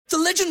The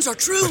legends are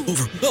true.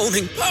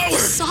 Overwhelming power!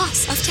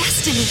 Sauce of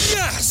destiny.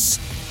 Yes!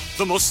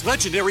 The most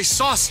legendary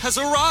sauce has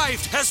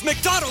arrived as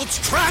McDonald's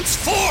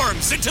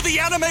transforms into the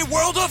anime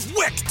world of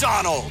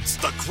WickDonald's.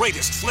 The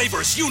greatest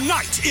flavors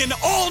unite in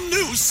all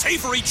new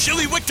savory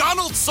chili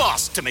McDonald's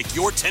sauce to make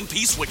your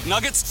 10-piece Wick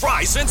Nuggets,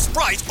 fries, and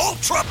Sprite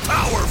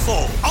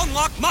ultra-powerful.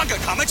 Unlock manga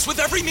comics with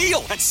every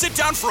meal and sit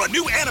down for a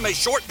new anime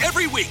short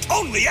every week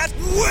only at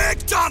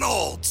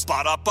WickDonald's.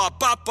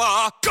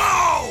 Ba-da-ba-ba-ba,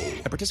 go!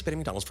 At participating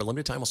McDonald's for a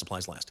limited time while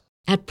supplies last.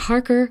 At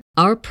Parker,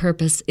 our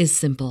purpose is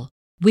simple.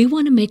 We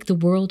want to make the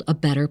world a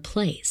better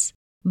place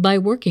by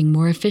working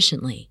more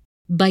efficiently,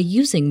 by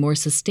using more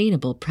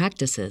sustainable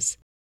practices,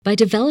 by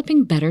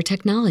developing better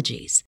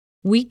technologies.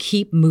 We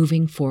keep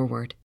moving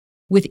forward.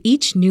 With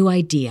each new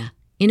idea,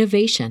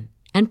 innovation,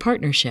 and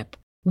partnership,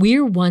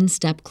 we're one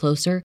step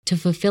closer to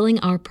fulfilling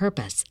our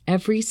purpose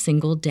every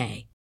single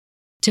day.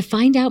 To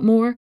find out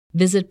more,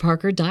 visit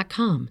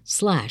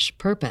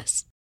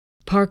parker.com/purpose.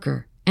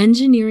 Parker,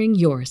 engineering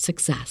your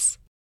success.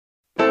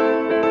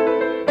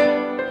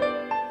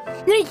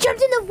 Then he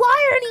jumped in the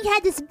water and he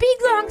had this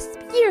big long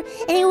spear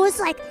and it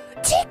was like,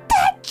 take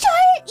that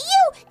giant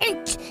eel!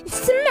 And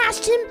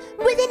smashed him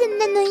with it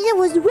and then the eel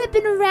was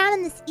whipping around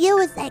and this eel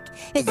was like,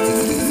 and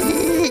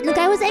the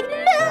guy was like,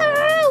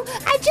 no!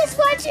 I just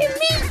want your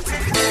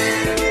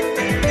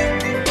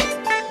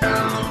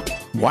meat!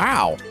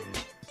 Wow.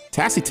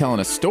 Tassie telling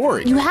a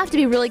story. You have to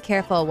be really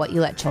careful what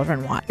you let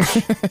children watch.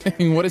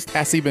 What has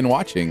Tassie been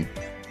watching?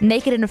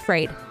 Naked and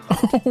Afraid.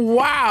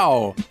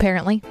 Wow.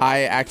 Apparently.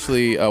 I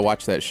actually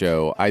watched that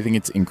show. I think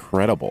it's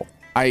incredible.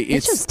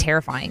 It's just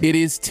terrifying. It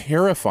is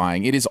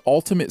terrifying. It is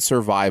ultimate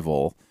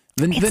survival.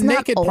 The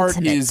naked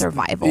part is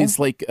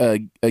like a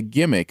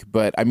gimmick,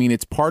 but I mean,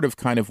 it's part of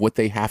kind of what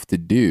they have to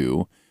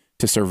do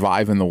to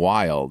survive in the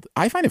wild.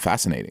 I find it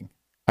fascinating.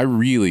 I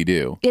really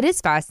do. It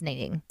is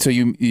fascinating. So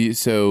I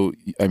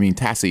mean,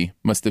 Tassie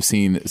must have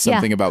seen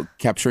something about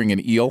capturing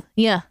an eel.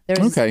 Yeah, there's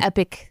this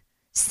epic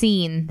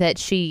scene that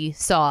she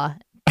saw.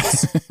 A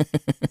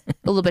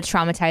little bit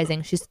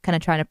traumatizing. She's kind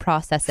of trying to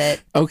process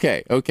it.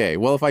 Okay.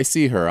 Well, if I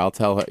see her, I'll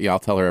tell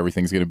her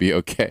everything's going to be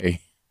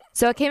okay.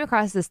 So I came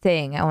across this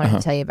thing I wanted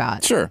to tell you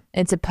about. Sure.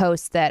 It's a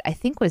post that I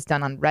think was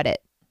done on Reddit.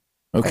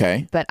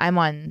 Okay. But I'm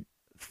on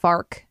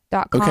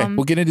fark.com. Okay.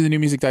 We'll get into the new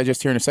music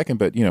digest here in a second,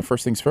 but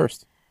first things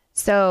first.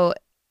 So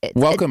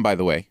welcome, by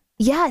the way.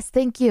 Yes,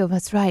 thank you.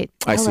 That's right.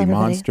 I see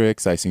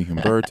Monstrix. I see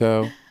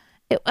Humberto.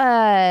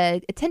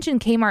 Attention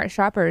Kmart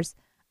shoppers.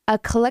 A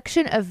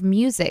collection of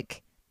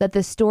music that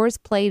the stores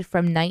played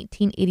from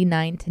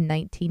 1989 to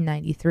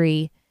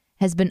 1993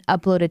 has been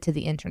uploaded to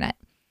the internet.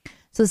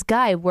 So this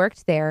guy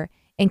worked there,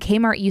 and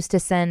Kmart used to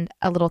send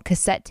a little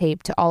cassette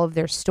tape to all of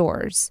their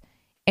stores,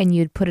 and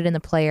you'd put it in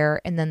the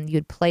player, and then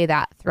you'd play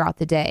that throughout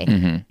the day.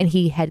 Mm-hmm. And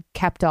he had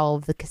kept all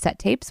of the cassette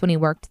tapes when he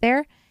worked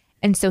there,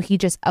 and so he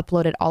just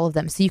uploaded all of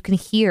them. So you can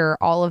hear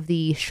all of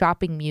the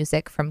shopping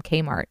music from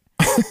Kmart.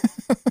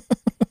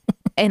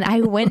 And I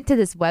went to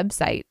this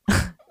website,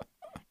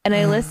 and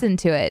I listened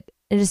to it.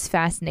 It is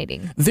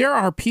fascinating. There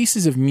are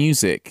pieces of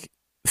music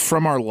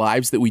from our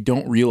lives that we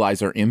don't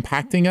realize are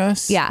impacting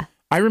us. Yeah.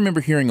 I remember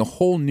hearing a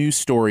whole news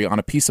story on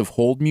a piece of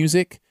hold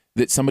music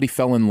that somebody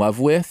fell in love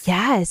with.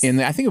 Yes.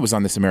 And I think it was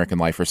on This American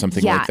Life or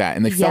something like that.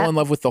 And they fell in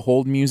love with the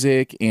hold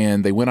music,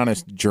 and they went on a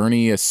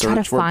journey, a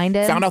search. Found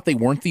out they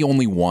weren't the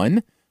only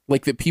one.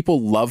 Like, that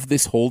people love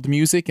this hold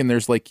music, and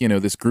there's like,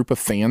 this group of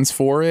fans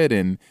for it.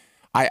 And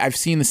I've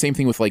seen the same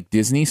thing with like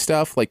Disney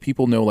stuff. Like,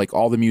 people know like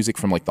all the music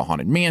from like the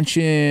Haunted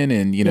Mansion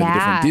and, the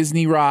different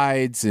Disney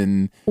rides.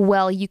 And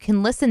well, you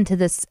can listen to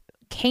this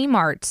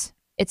Kmart.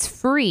 It's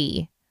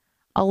free.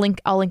 I'll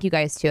link you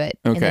guys to it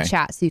in the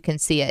chat so you can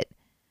see it.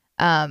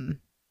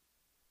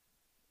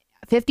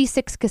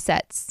 56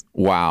 cassettes.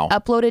 Wow.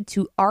 Uploaded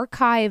to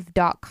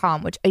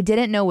archive.com, which I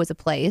didn't know was a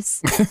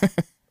place.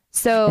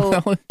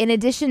 So in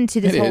addition to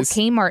this whole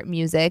Kmart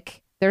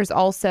music, there's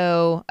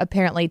also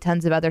apparently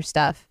tons of other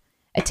stuff.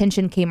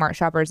 Attention Kmart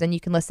shoppers, and you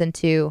can listen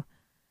to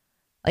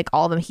like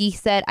all of them. He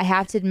said, I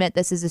have to admit,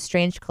 this is a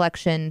strange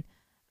collection.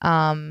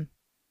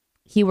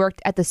 He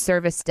worked at the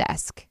service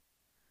desk.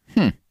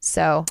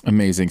 So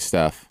amazing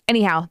stuff.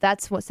 Anyhow,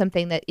 that's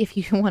something that if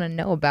you want to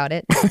know about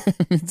it,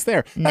 it's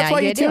there. That's why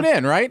you tune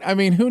in, right? I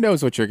mean, who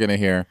knows what you're going to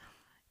hear?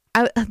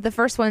 The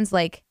first one's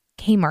like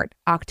Kmart,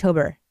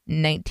 October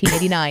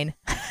 1989.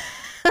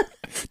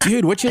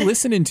 Dude, what you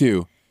listening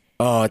to?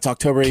 Oh, it's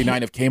October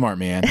 89 of Kmart,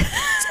 man.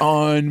 It's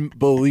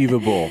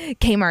unbelievable.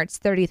 Kmart's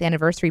 30th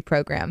anniversary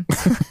program.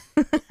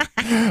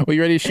 Well,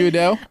 you ready to shoe a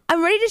dough?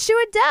 I'm ready to shoe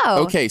a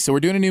dough. Okay, so we're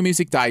doing a new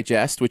music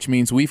digest, which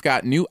means we've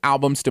got new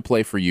albums to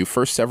play for you.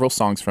 First several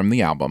songs from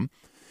the album,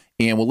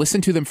 and we'll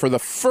listen to them for the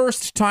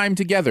first time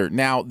together.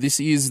 Now, this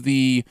is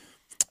the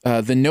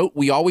note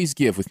we always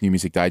give with New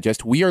Music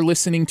Digest. We are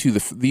listening to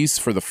these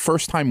for the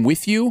first time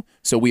with you,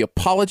 so we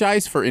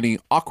apologize for any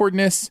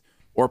awkwardness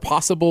or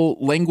possible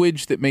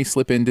language that may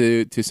slip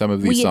into some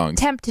of these songs.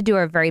 We attempt to do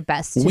our very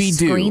best to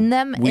screen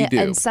them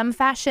in some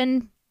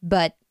fashion,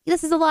 but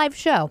this is a live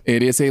show.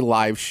 It is a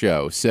live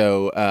show.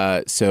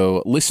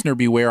 So listener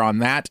beware on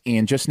that.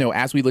 And just know,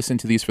 as we listen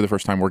to these for the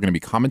first time, we're going to be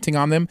commenting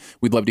on them.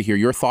 We'd love to hear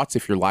your thoughts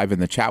if you're live in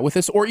the chat with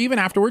us, or even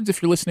afterwards,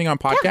 if you're listening on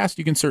podcast,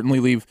 you can certainly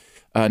leave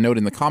a note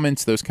in the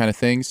comments, those kind of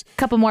things. A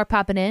couple more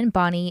popping in.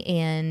 Bonnie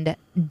and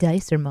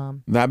Dicer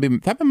Mom. That'd be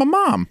my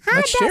mom. Hi,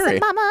 That's Sherry.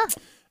 Dicer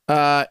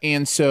Mama.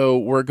 And so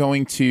we're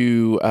going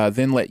to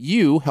then let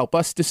you help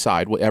us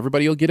decide.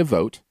 Everybody will get a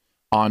vote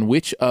on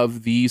which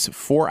of these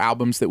 4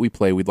 albums that we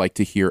play we'd like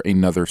to hear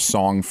another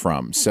song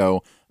from.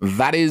 So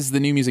that is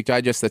the New Music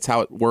Digest. That's how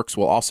it works.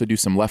 We'll also do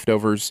some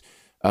leftovers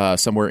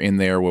somewhere in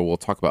there where we'll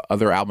talk about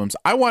other albums.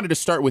 I wanted to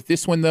start with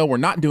this one, though. We're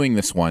not doing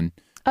this one,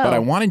 but I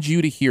wanted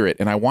you to hear it,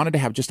 and I wanted to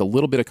have just a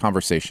little bit of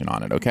conversation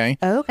on it, okay?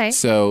 Okay.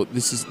 So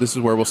this is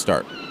where we'll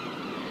start.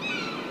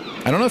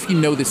 I don't know if you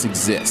know this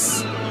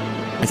exists.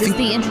 Is this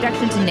the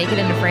introduction to Naked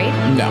and Afraid?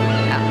 No.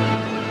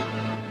 Oh.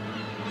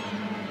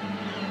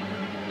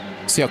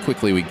 See how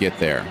quickly we get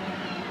there.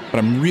 But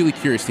I'm really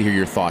curious to hear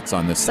your thoughts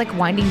on this. It's like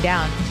winding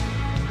down.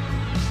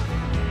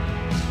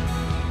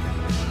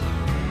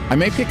 I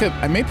may pick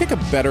a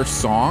better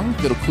song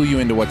that'll clue you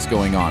into what's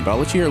going on, but I'll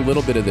let you hear a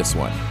little bit of this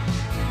one.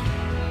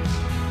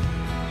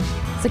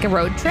 It's like a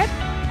road trip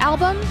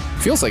album.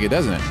 Feels like it,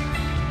 doesn't it?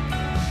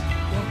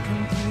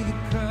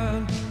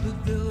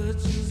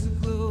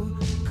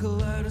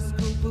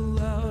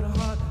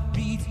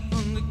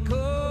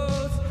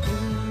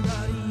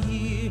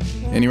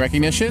 Any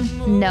recognition?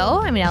 No,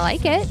 I mean, I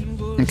like it.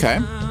 Okay,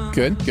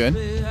 good.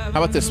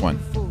 How about this one?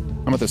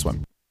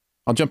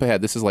 I'll jump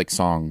ahead. This is like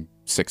song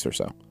 6 or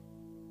so.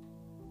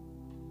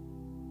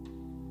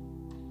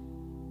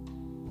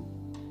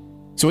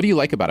 So what do you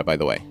like about it, by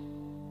the way?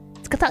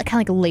 It's got that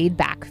kind of like laid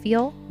back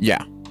feel.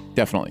 Yeah,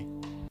 definitely.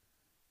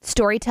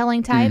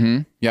 Storytelling type.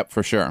 Mm-hmm. Yep,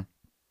 for sure.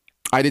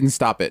 I didn't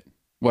stop it.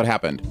 What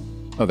happened?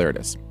 Oh, there it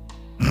is.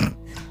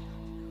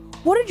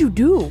 What did you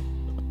do?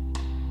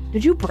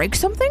 Did you break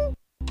something?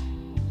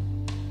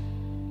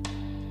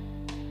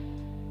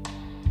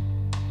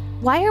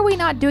 Why are we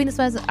not doing this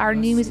as our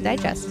New Music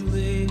Digest?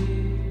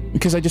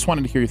 Because I just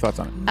wanted to hear your thoughts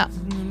on it.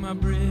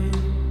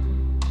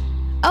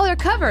 Oh, they're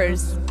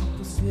covers.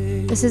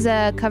 This is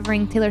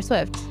covering Taylor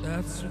Swift.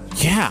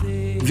 Yeah.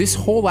 This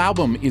whole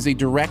album is a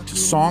direct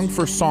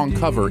song-for-song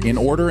cover in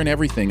order and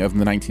everything of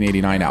the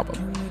 1989 album.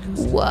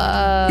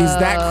 Whoa. Is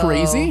that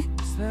crazy?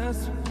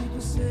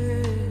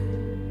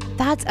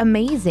 That's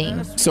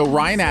amazing. So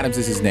Ryan Adams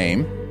is his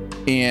name,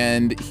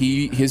 and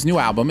his new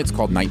album, it's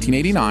called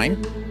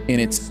 1989, and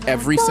it's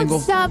every single...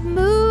 Stop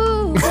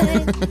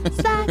moving.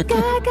 It's like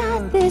I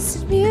got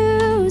this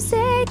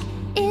music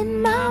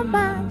in my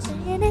mind,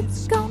 and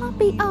it's gonna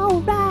be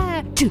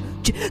alright.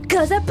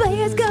 Cause the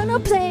player's gonna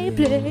play. I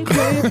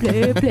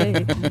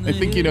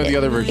think you know the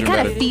other version It kind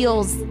better. of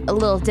feels a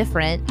little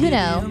different,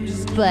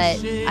 but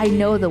I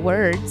know the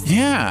words.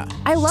 Yeah.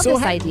 I love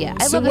this idea.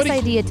 I love this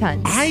idea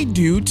tons. I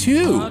do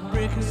too.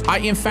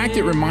 In fact,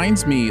 it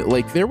reminds me,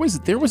 like there was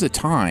a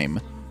time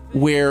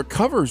where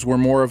covers were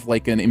more of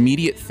like an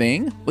immediate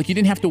thing. Like you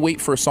didn't have to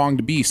wait for a song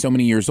to be so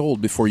many years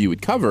old before you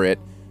would cover it.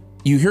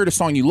 You heard a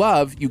song you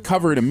love, you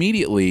cover it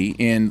immediately,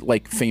 and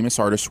like famous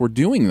artists were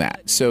doing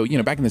that. So,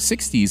 back in the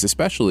 60s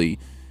especially,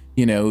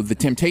 the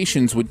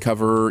Temptations would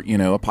cover,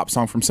 a pop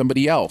song from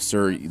somebody else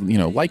or,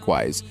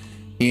 likewise.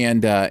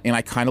 And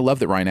I kind of love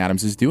that Ryan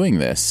Adams is doing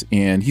this.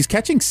 And he's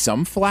catching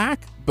some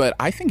flack, but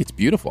I think it's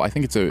beautiful. I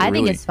think it's I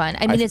think it's fun.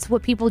 I mean, it's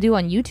what people do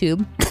on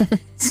YouTube.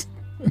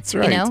 That's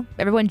right.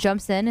 Everyone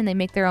jumps in and they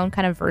make their own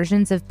kind of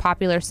versions of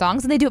popular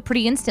songs, and they do it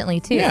pretty instantly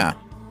too. Yeah.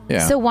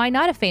 So why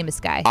not a famous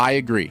guy? I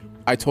agree.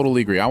 I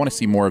totally agree. I want to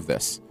see more of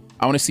this.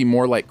 I want to see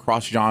more like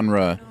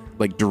cross-genre,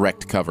 like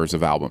direct covers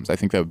of albums. I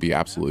think that would be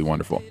absolutely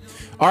wonderful.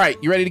 All right,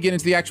 you ready to get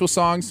into the actual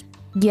songs?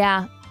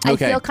 Yeah.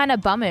 Okay. I feel kind of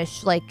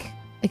bummish. Like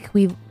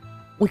we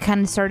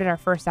kind of started our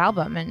first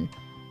album and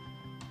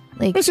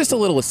like it's just a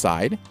little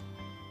aside.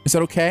 Is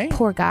that okay?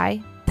 Poor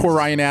guy. Poor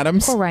Ryan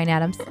Adams. Poor Ryan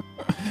Adams.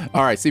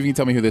 All right, see if you can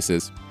tell me who this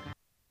is.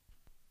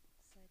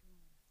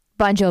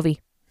 Bon Jovi.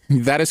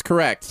 That is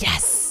correct.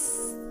 Yes.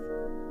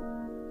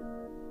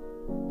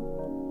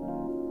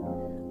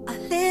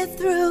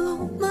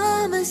 Through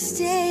my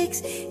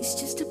mistakes, it's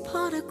just a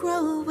part of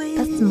growing.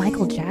 That's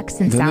Michael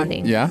Jackson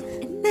sounding. Yeah.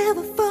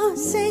 Never for a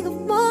single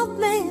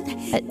moment.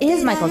 That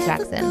is Michael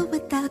Jackson.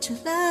 Without your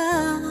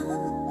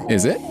love.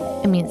 Is it?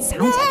 I mean, it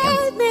sounds like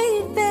him.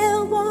 Me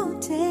feel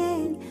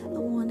wanted. I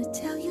want to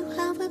tell you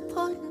how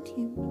important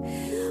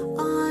you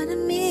are to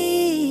me.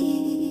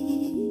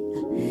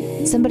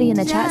 Somebody in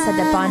the chat said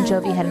that Bon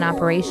Jovi had an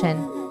operation.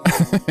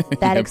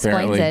 That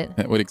explains it.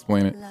 That would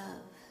explain it.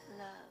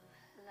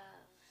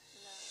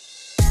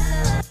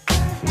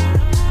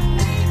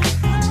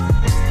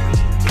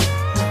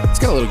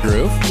 Got a little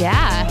groove.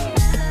 Yeah. I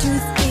do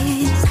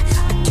things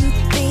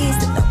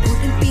that I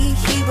wouldn't be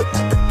here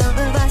without the love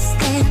of us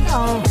stand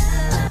on.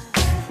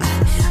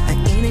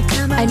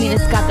 I mean,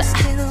 it's got the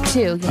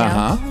too,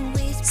 Uh-huh.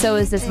 So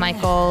is this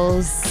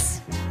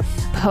Michael's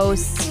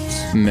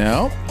post?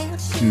 No.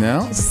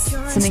 No.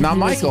 Something not he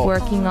Michael. was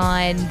working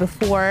on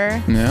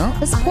before. No.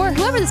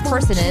 Whoever this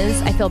person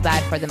is, I feel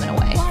bad for them in a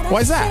way.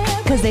 Why is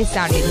that? Because they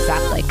sound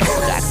exactly like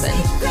Michael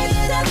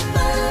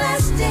Jackson.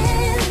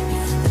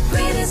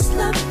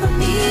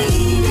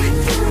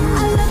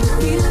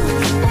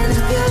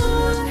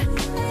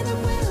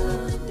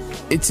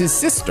 It's his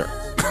sister.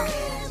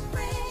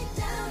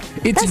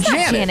 It's That's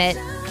not Janet. Janet.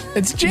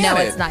 It's Janet.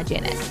 No, it's not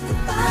Janet.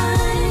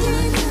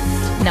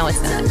 No,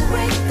 it's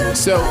not.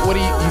 So, what do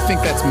you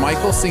think that's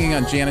Michael singing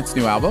on Janet's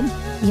new album?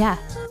 Yeah.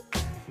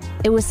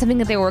 It was something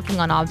that they were working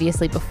on,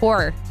 obviously,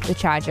 before the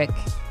tragic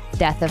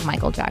death of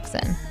Michael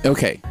Jackson.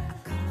 Okay.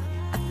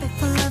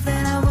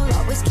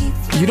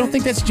 You don't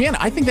think that's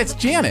Janet? I think that's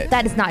Janet.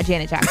 That is not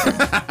Janet Jackson.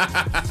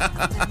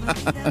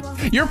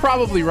 You're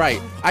probably right.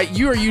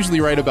 You are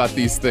usually right about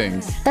these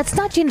things. That's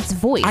not Janet's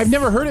voice. I've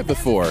never heard it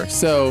before.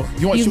 So,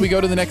 should we go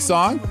to the next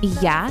song?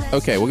 Yeah.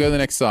 Okay, we'll go to the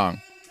next song.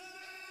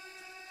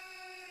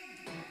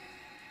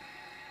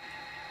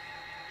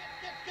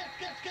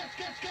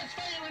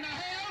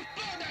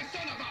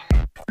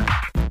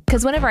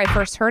 Because whenever I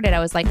first heard it, I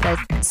was like,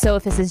 so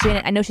if this is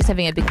Janet, I know she's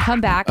having a big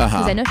comeback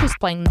because I know she's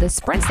playing the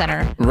Sprint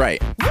Center.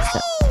 Right.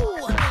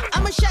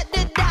 I'ma shut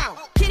it down.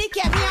 Kitty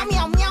cat meow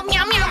meow meow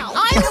meow meow.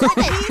 I'm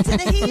the heat to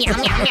the heat. Meow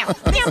meow meow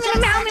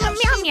meow meow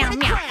meow meow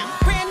meow.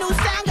 Brand new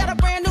sound, got a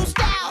brand new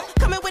style.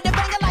 Coming with the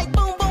banger like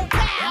boom boom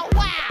pow.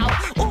 Wow.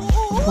 Ooh,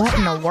 ooh, What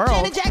in the world?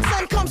 Janet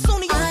Jackson, come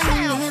soon to your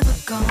town.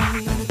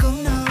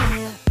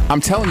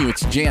 I'm telling you,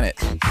 it's Janet.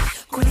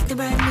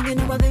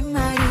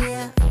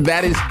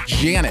 That is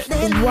Janet.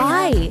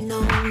 Why?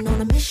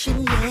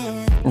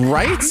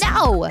 Right?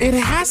 No. It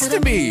has to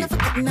be.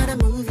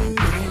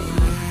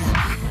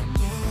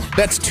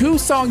 That's 2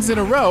 songs in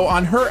a row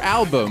on her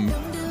album.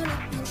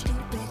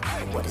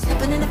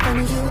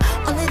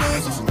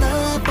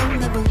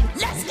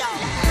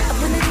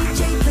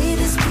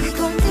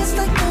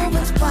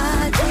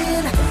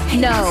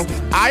 No.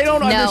 I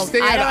don't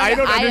understand. I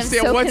don't am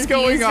understand so what's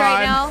going confused on.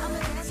 right now.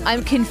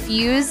 I'm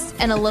confused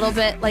and a little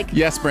bit like.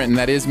 Yes, Brenton,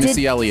 that is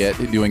Missy Elliott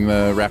doing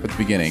the rap at the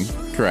beginning.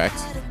 Correct.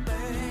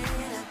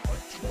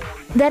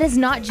 That is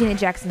not Janet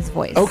Jackson's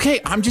voice.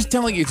 Okay, I'm just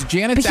telling you, it's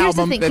Janet's But here's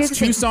the album. thing, That's here's the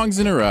 2 thing. songs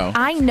in a row.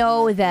 I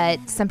know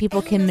that some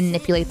people can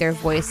manipulate their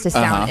voice to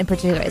sound in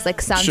particular ways,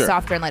 like sound Sure.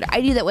 softer and lighter.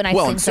 I do that when I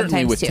Well, sing and certainly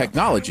sometimes with too.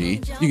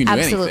 technology, you can do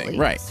Absolutely. anything.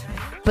 Right.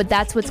 But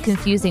that's what's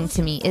confusing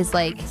to me is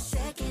like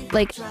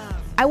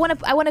I want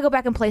to go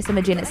back and play some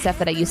of Janet's stuff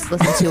that I used to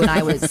listen to when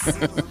I was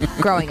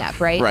growing up,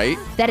 right? Right.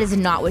 That is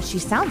not what she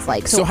sounds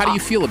like. So how do you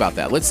feel about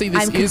that? Let's say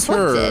this I'm is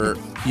her,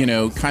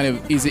 conflicted. kind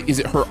of, is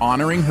it her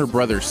honoring her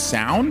brother's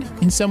sound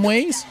in some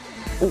ways?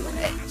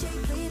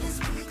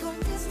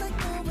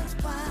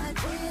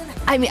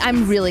 I mean,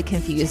 I'm really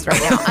confused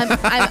right now.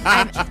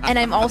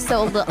 I'm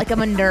also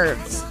I'm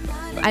unnerved.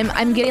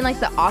 I'm getting like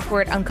the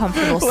awkward,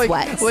 uncomfortable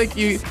sweats. Like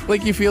you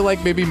feel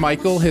like maybe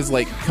Michael has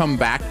like come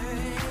back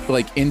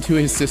like into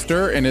his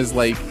sister and is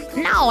like,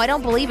 No, I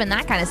don't believe in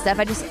that kind of stuff.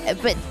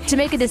 But to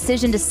make a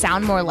decision to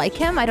sound more like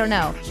him, I don't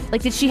know.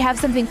 Like, did she have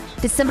something?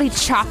 Did somebody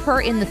chop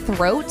her in the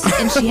throat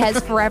and she has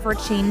forever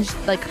changed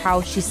like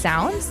how she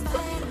sounds?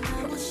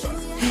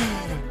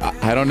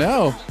 I don't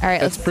know. All right,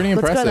 that's pretty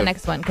impressive. Let's go to the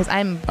next one because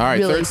I'm All right,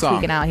 really third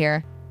song. freaking out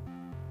here.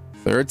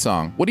 Third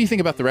song. What do you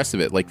think about the rest of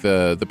it? Like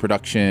the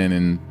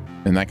production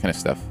and that kind of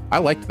stuff. I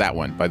liked that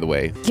one, by the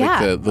way. Yeah. Like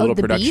the little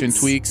the production beats?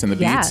 tweaks and the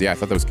Yeah. beats. Yeah, I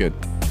thought that was good.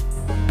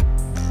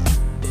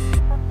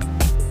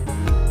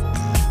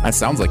 That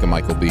sounds like a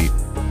Michael beat.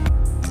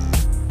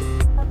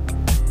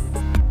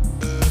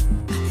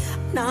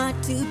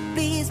 Not too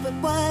pleased with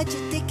what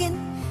you're thinking.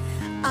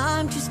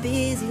 I'm just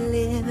busy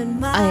living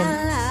my I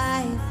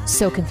life. am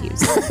so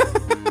confused.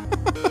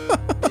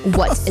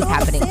 What is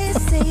happening?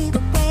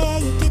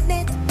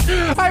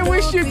 I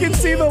wish you could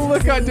see the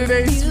look on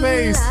Danae's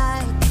face.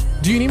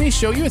 Do you need me to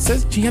show you? It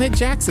says Janet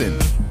Jackson.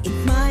 It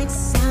might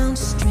sound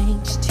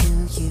strange to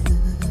you,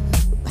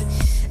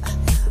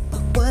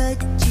 but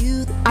what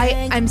you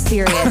I'm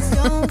serious.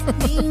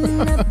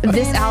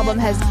 This album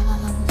has.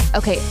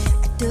 Okay.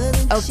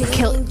 Oh,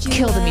 kill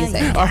the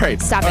music. All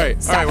right. Stop all it.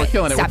 right. Stop all right. We're it.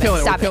 killing it. Stop We're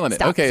killing it. Stop We're killing it.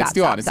 Stop, Okay, stop, it's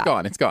gone. stop, It's stop.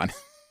 gone. It's gone.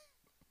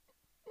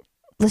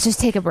 Let's just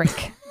take a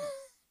break.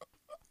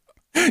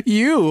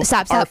 You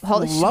Stop. are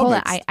Hold on.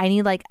 flummoxed. I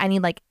need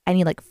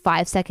like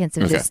 5 seconds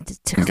of Okay.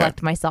 just to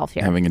collect myself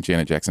here. Having a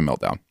Janet Jackson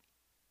meltdown.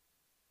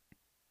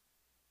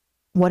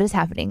 What is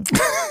happening?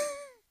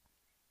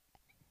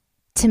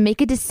 To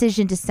make a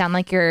decision to sound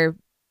like your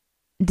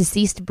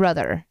deceased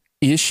brother.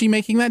 Is she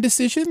making that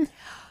decision?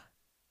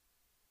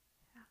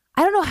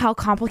 I don't know how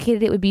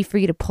complicated it would be for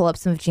you to pull up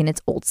some of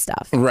Janet's old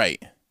stuff,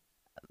 Right.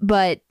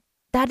 but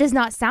that does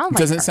not sound like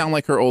Doesn't her. sound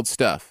like her old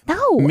stuff.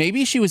 No.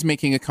 Maybe she was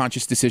making a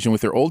conscious decision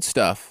with her old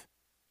stuff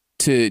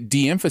to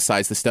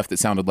de-emphasize the stuff that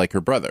sounded like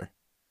her brother.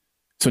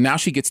 So now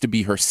she gets to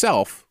be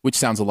herself, which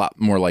sounds a lot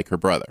more like her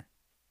brother.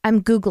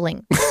 I'm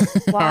Googling.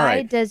 Why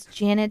right. does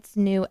Janet's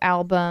new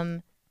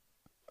album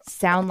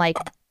sound like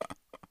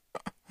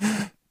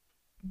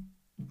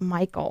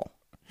Michael?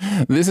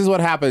 This is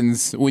what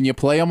happens when you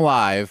play them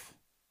live.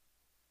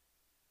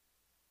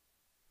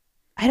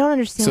 I don't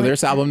understand. So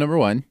there's album number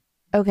 1.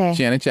 Okay.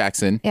 Janet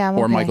Jackson Yeah, I'm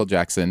or okay. Michael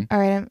Jackson. All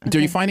right. Are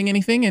you finding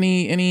anything?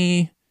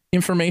 Any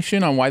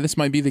information on why this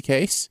might be the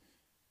case?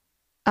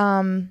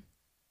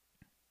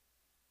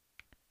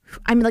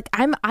 I mean, like,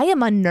 I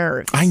am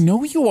unnerved. I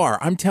know you are.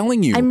 I'm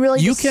telling you. I'm really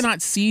You just-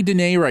 cannot see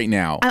Danae right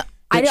now.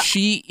 I don't-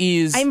 She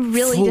is I'm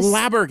really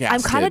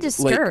flabbergasted. I'm kind of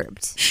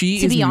disturbed. Like, she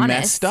to is be honest.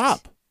 messed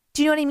up.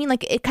 Do you know what I mean?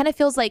 Like, it kind of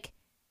feels like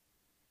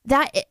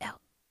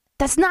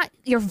that's not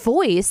your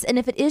voice. And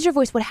if it is your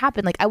voice, what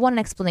happened? Like, I want an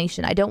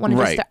explanation. I don't want to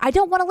Right. I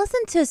don't want to listen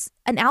to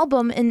an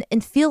album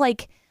and feel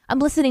like I'm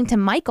listening to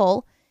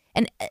Michael.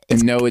 And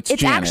And no, it's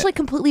Janet. actually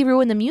completely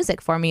ruined the music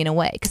for me in a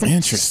way because I'm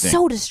Interesting.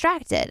 so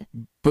distracted.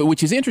 But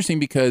which is interesting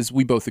because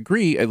we both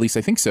agree, at least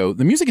I think so,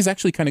 the music is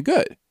actually kind of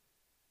good,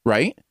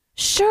 right?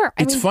 Sure,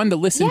 It's fun to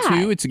listen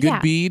to. It's a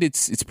good beat.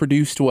 It's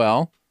produced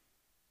well.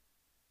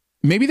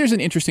 Maybe there's an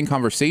interesting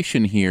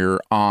conversation here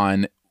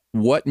on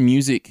what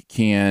music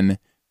can,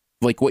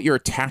 like what your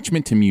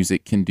attachment to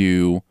music can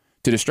do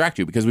to distract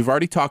you. Because we've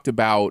already talked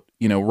about,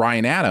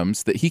 Ryan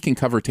Adams, that he can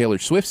cover Taylor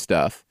Swift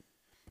stuff,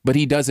 but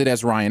he does it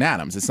as Ryan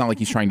Adams. It's not like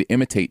he's trying to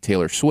imitate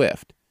Taylor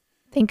Swift.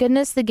 Thank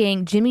goodness the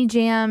gang, Jimmy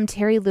Jam,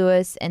 Terry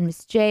Lewis, and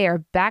Miss J are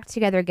back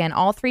together again.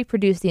 All three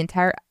produced the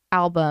entire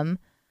album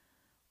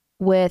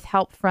with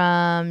help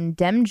from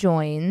Dem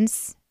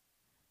Joins.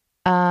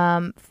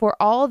 For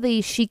all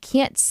the she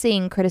can't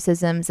sing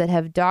criticisms that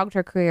have dogged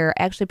her career,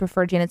 I actually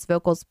prefer Janet's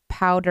vocals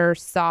powder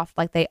soft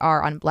like they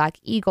are on Black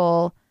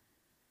Eagle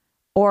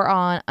or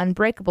on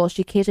Unbreakable.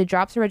 She occasionally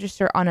drops a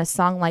register on a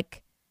song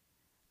like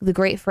The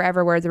Great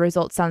Forever where the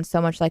result sounds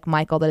so much like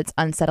Michael that it's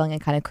unsettling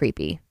and kind of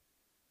creepy.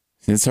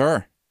 It's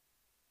her.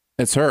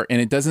 It's her.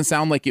 And it doesn't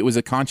sound like it was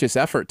a conscious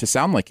effort to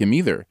sound like him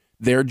either.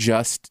 They're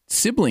just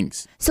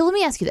siblings. So let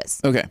me ask you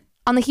this. Okay.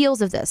 On the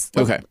heels of this,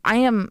 Okay. I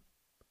am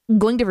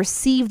going to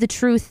receive the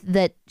truth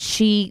that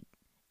she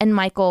and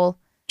Michael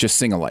Just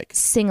sing alike.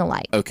 sing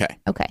alike. Okay.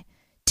 Okay.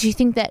 Do you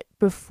think that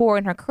before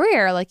in her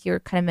career, like you were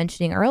kind of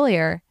mentioning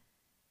earlier,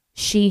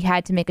 she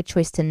had to make a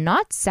choice to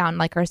not sound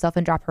like herself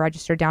and drop her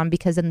register down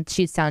because then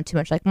she'd sound too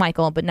much like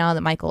Michael. But now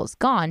that Michael is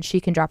gone, she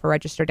can drop her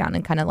register down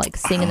and kind of like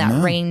sing in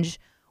that range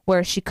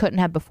where she couldn't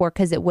have before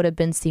because it would have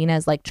been seen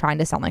as like trying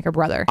to sound like her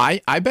brother. I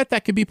bet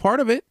that could be part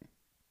of it.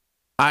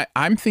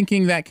 I'm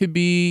thinking that could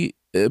be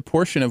a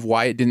portion of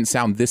why it didn't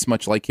sound this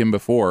much like him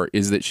before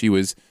is that she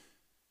was,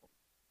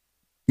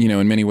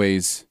 in many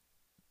ways,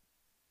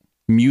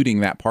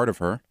 muting that part of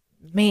her.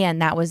 Man,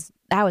 that was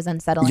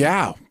unsettling.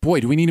 Yeah. Boy,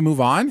 do we need to move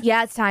on?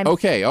 Yeah, it's time.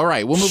 Okay. All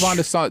right. We'll move on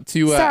to Sorry,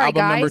 album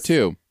guys. number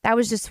 2. That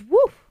was just woo.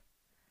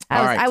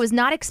 All right. I was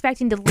not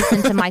expecting to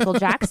listen to Michael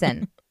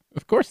Jackson.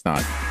 Of course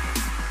not.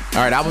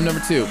 All right. Album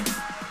number 2.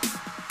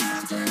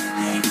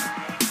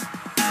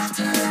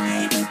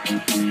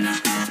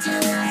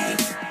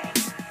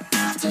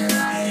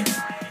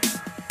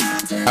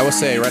 I will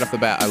say right off the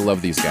bat, I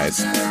love these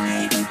guys.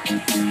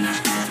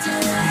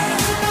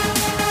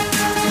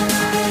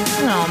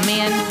 Oh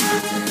man.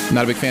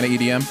 Not a big fan of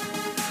EDM?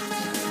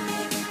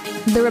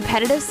 The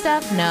repetitive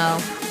stuff, no.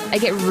 I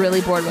get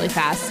really bored really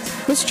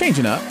fast. It's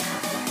changing up.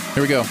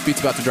 Here we go.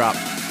 Beat's about to drop.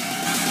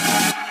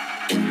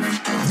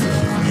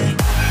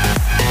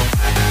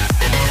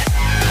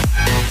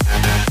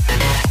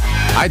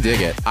 I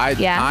dig it.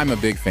 I'm a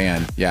big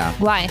fan. Yeah.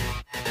 Why?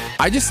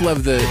 I just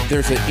love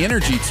there's an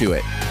energy to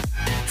it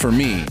for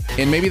me.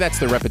 And maybe that's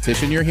the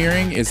repetition you're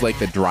hearing is like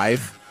the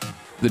drive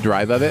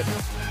of it.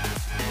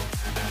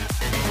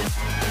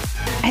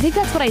 I think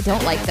that's what I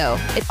don't like though.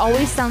 It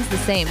always sounds the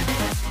same.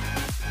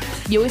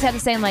 You always have the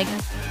same like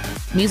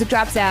music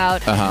drops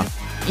out.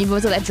 You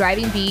move to that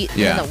driving beat.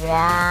 Yeah. And then the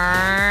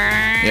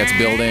Yeah, it's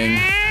building.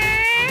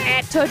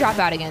 to a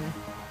dropout again.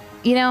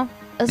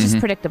 It's just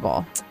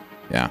predictable.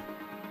 Yeah.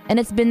 And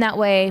it's been that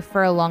way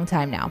for a long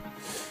time now.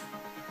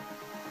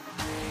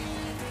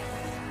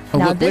 Oh,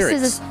 now look, this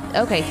lyrics. is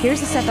okay. Here's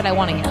the stuff that I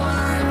want to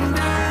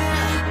hear.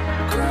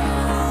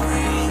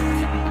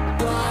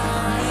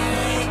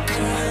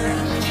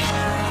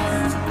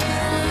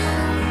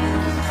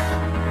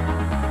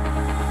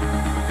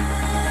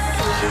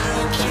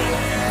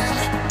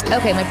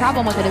 Okay, my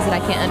problem with it is that I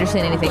can't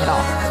understand anything at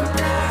all.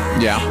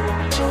 Yeah.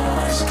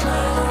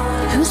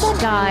 Who's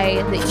that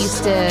guy that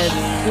used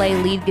to play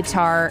lead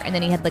guitar and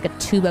then he had like a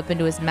tube up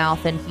into his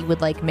mouth and he would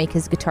like make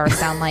his guitar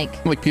sound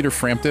like Like Peter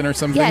Frampton or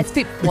something? yeah,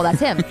 well that's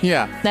him.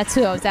 Yeah. That's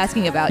who I was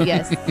asking about.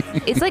 Yes,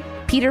 it's like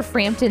Peter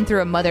Frampton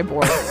through a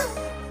motherboard.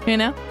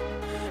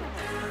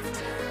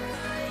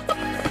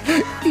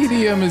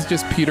 EDM is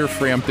just Peter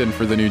Frampton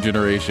for the new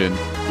generation.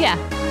 Yeah.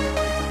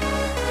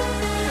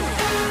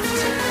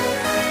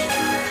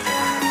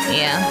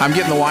 Yeah. I'm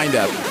getting the wind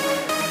up.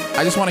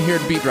 I just want to hear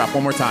the beat drop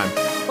one more time.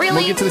 Really?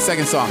 We'll get to the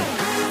second song.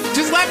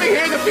 Just let me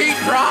hear the beat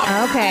drop.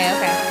 Okay.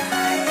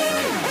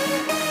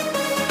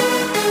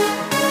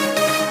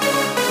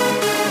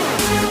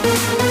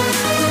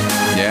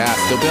 Yeah,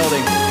 still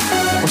building.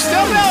 We're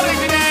still building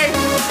today.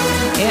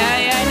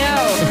 Yeah, I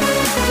know.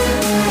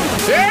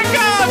 Here it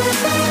comes.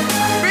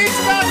 Beat's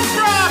about to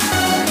drop.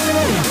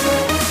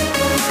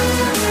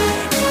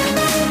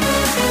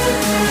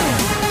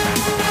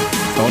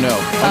 no,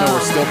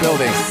 we're still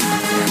building.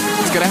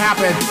 It's gonna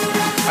happen.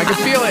 I can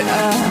feel it.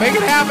 Make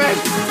it happen.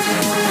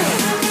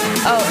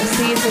 Oh,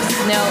 see, it's just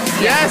no.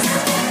 Yes.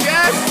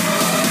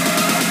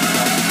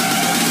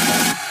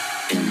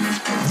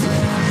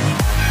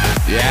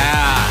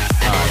 Yeah.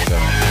 Oh, so.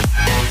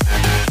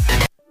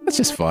 That's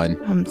just fun.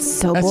 I'm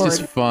so That's bored.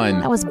 just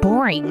fun. That was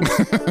boring.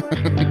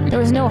 There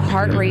was no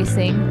heart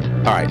racing.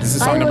 All right, this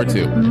is song number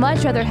 2.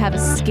 Much rather have a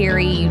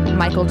scary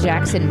Michael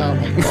Jackson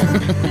moment.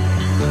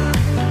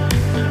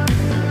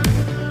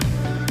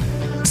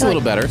 It's a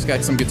little better. It's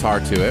got some guitar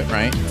to it,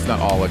 right? It's not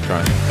all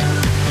electronic.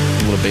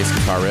 A little bass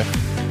guitar riff.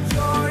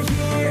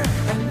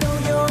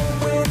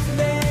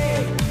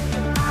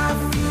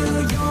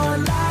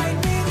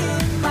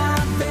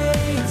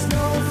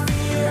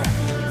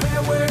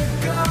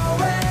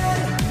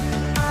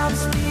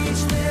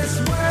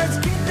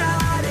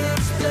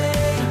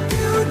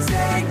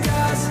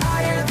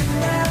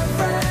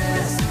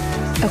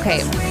 Okay.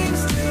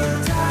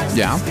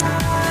 Yeah.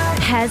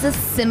 Has a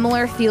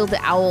similar feel to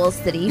Owl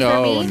City for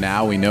Oh, me.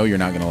 now we know you're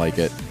not going to like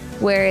it.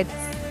 Where it's,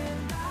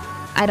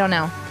 I don't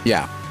know.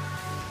 Yeah.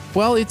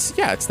 Well, it's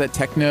that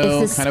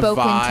techno It's the kind of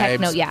spoken vibes.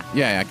 techno, yeah.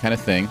 Yeah, kind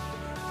of thing.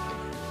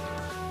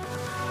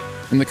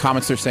 In the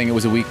comments, they're saying it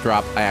was a weak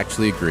drop. I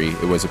actually agree.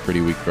 It was a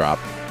pretty weak drop.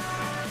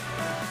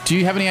 Do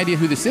you have any idea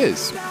who this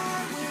is?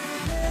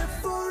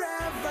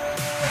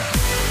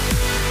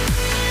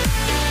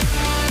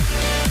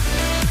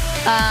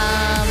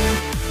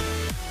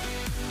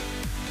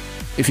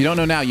 If you don't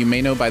know now, you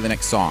may know by the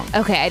next song.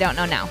 Okay, I don't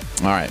know now.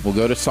 All right, we'll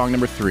go to song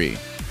number 3.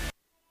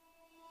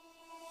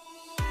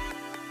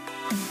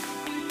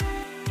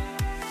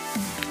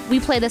 We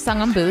play this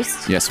song on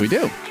Boost. Yes, we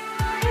do.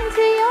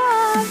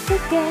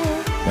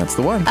 That's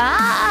the one.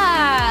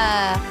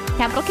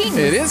 Capital Kings.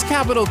 It is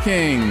Capital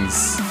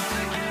Kings.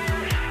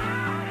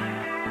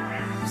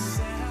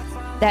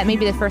 That may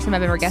be the first time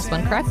I've ever guessed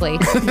one correctly.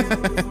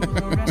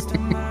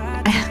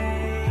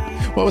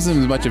 Well, it wasn't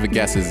as much of a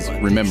guess as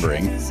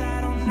remembering.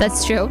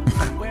 That's true.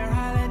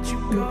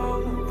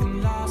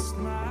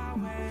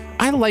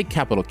 I like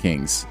Capital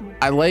Kings.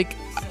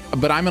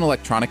 But I'm an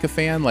electronica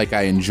fan. Like,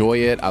 I enjoy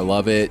it. I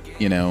love it,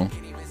 you know.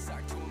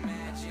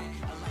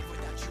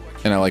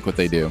 And I like what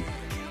they do.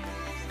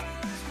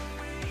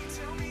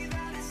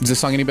 Is this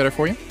song any better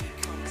for you?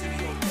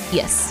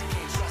 Yes.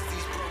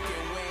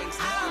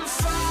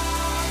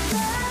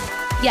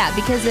 Yeah,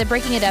 because they're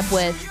breaking it up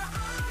with,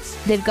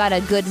 they've got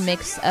a good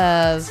mix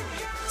of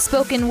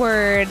spoken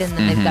word, and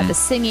then they've got the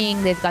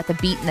singing, they've got the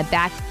beat in the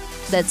back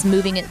that's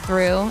moving it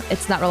through.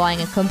 It's not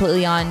relying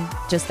completely on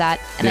just that.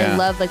 And I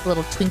love like the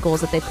little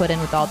twinkles that they put in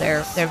with all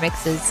their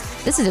mixes.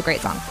 This is a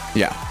great song.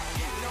 Yeah.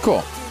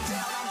 Cool.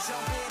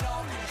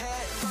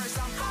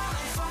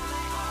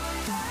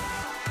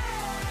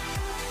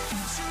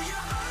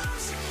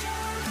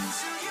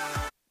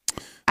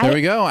 There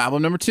we go.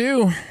 Album number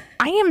 2.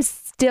 I am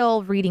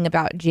still reading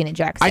about Janet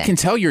Jackson. I can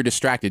tell you're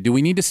distracted. Do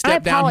we need to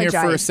step down here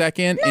for a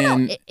second?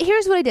 No,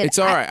 here's what I did. It's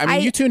all right. I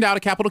mean, you tuned out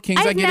of Capital Kings.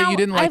 I get it. You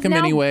didn't like them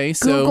anyway.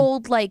 So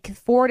Googled like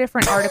 4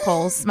 different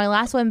articles. My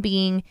last one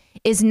being,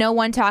 is no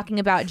one talking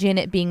about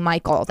Janet being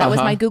Michael? That was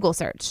my Google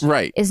search.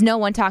 Right. Is no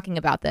one talking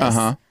about this?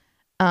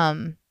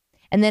 And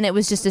then it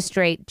was just a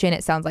straight,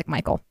 Janet sounds like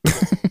Michael.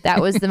 That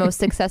was the most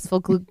successful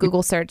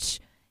Google search.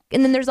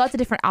 And then there's lots of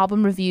different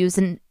album reviews,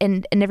 and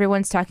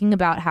everyone's talking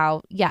about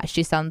how, yeah,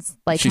 she sounds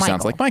like Michael. She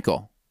sounds like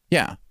Michael.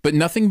 Yeah, but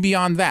nothing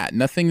beyond that.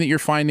 Nothing that you're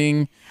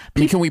finding. I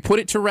mean, can we put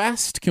it to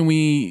rest? Can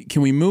we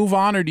move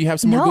on, or do you have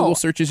some more Google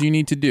searches you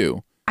need to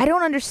do? I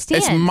don't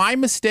understand. It's my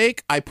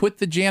mistake. I put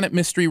the Janet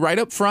mystery right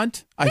up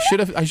front. I should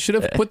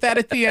have put that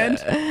at the end.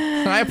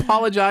 I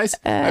apologize.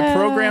 I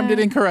programmed it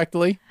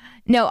incorrectly.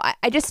 No,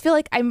 I just feel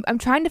like I'm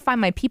trying to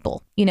find my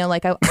people. You know,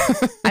 like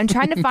I'm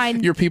trying to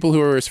find your people who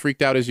are as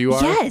freaked out as you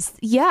are. Yes,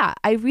 yeah,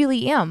 I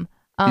really am.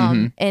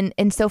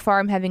 And so far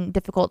I'm having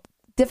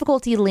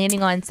difficulty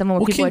landing on someone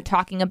where people are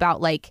talking about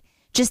like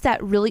just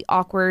that really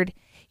awkward.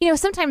 You know,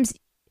 sometimes.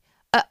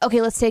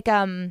 Okay, let's take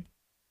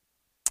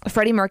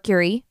Freddie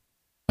Mercury.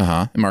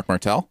 And Mark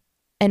Martel.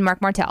 And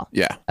Mark Martel.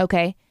 Yeah.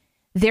 Okay,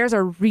 there's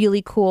a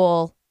really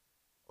cool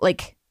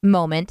like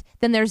moment.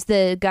 Then there's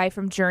the guy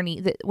from Journey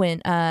that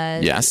when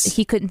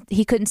he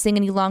couldn't sing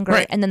any longer,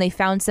 right. And then they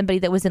found somebody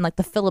that was in like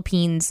the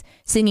Philippines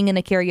singing in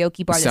a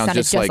karaoke bar that sounded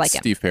just like him.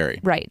 Steve Perry.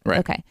 Right.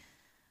 Okay.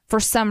 For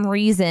some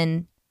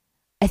reason,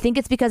 I think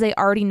it's because I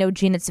already know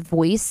Janet's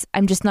voice.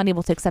 I'm just not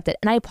able to accept it.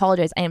 And I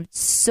apologize. I am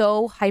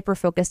so hyper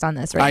focused on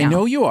this right now. I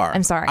know you are.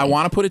 I'm sorry. I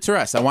want to put it to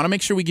rest. I want to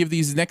make sure we give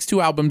these next 2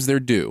 albums their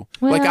due.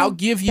 Well, like I'll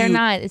give you they're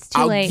not. It's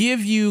too late. I'll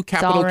give you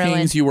Capital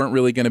Kings you weren't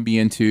really going to be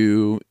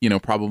into, you know,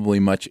 probably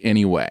much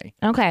anyway.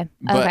 Okay.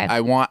 But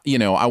I want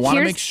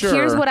to make sure.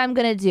 Here's what I'm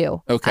going to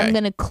do. Okay. I'm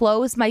going to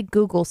close my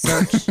Google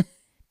search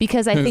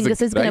because I think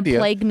this is going to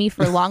plague me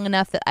for long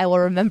enough that I will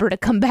remember to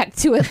come back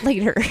to it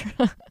later.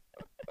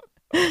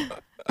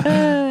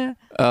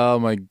 Oh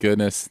my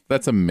goodness.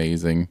 That's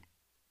amazing.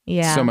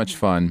 Yeah. So much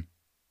fun.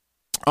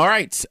 All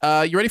right.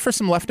 You ready for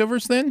some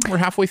leftovers then? We're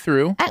halfway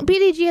through.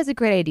 BDG has a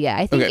great idea.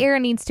 I think Okay.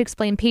 Aaron needs to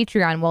explain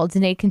Patreon while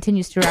Danae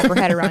continues to wrap her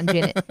head around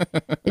Janet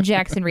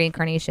Jackson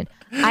reincarnation.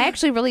 I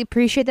actually really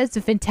appreciate that. It's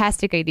a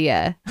fantastic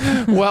idea.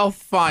 Well,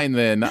 fine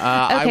then.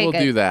 I will good.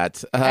 do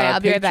that. right, I'll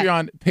be right back.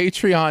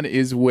 Patreon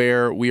is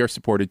where we are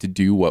supported to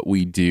do what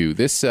we do.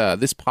 This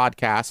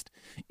podcast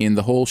in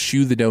the whole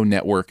Shoe the Dough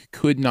network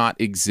could not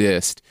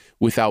exist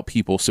without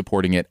people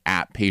supporting it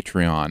at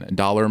Patreon.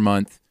 $1 a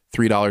month,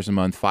 $3 a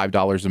month,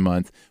 $5 a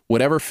month,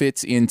 whatever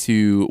fits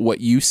into what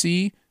you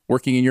see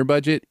working in your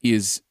budget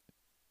is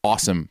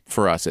awesome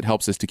for us. It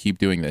helps us to keep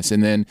doing this.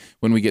 And then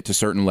when we get to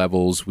certain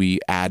levels, we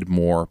add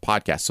more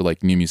podcasts. So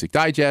like New Music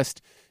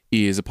Digest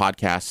is a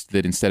podcast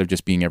that instead of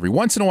just being every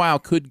once in a while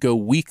could go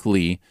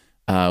weekly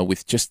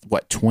with just,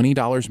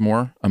 $20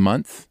 more a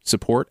month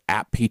support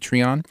at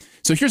Patreon.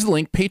 So here's the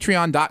link,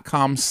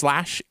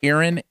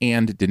 patreon.com/Aaron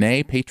and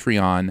Danae,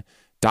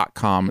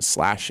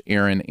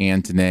 patreon.com/Aaron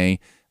and Danae.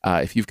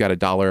 If you've got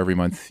 $1 every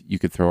month, you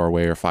could throw our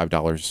way, or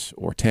 $5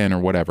 or $10 or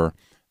whatever.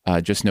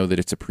 Just know that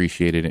it's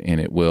appreciated,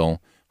 and it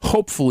will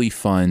hopefully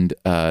fund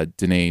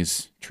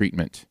Danae's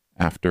treatment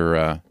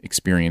after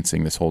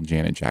experiencing this whole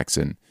Janet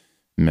Jackson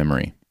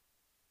memory.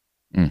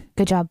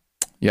 Good job.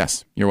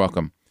 Yes, you're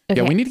welcome. Okay.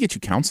 Yeah, we need to get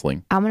you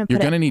counseling. You're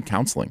going to need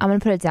counseling. I'm gonna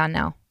put it down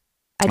now.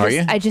 Are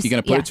you? I just You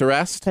going to put it to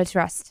rest? Put it to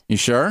rest. You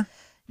sure?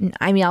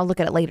 I mean, I'll look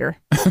at it later.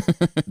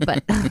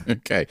 But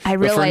Okay. I But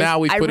realized, for now,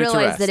 we've put it to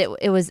rest. that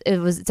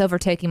it's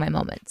overtaking my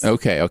moments.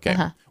 Okay.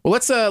 Uh-huh. Well,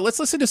 let's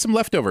listen to some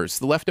leftovers.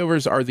 The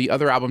leftovers are the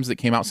other albums that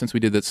came out since we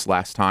did this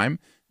last time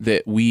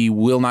that we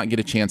will not get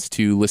a chance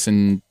to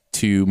listen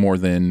to more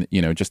than,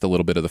 just a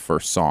little bit of the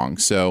first song.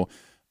 So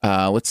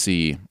let's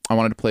see. I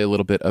wanted to play a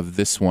little bit of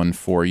this one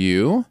for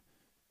you.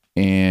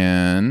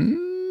 And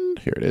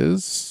here it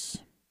is.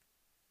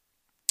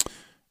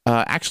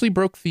 Actually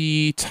broke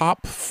the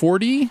top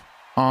 40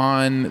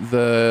 on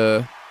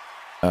the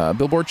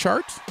Billboard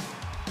chart.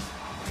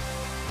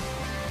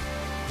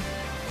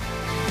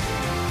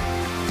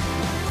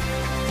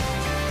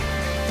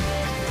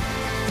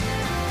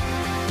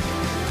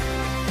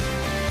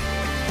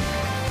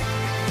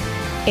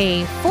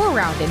 A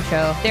 4-round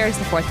intro. There's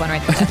the fourth one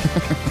right there.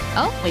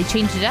 Oh, we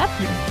changed it up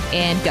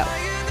and go.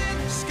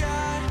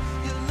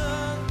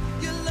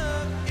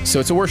 So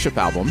it's a worship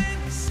album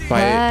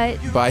by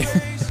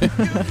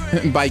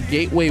by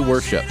Gateway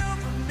Worship,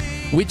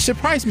 which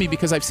surprised me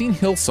because I've seen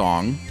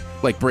Hillsong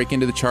break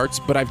into the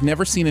charts, but I've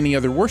never seen any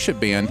other worship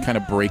band kind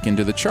of break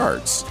into the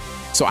charts.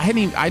 So I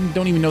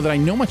don't even know that I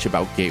know much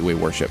about Gateway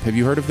Worship. Have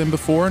you heard of them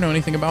before? Know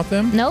anything about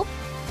them? Nope.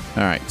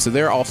 All right, so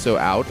they're also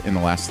out in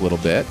the last little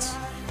bit.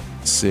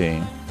 Let's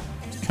see.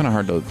 It's kind of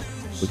hard to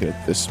look at it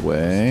this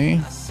way.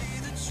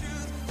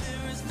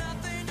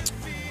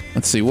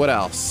 Let's see, what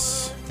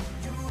else?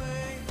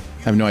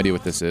 I have no idea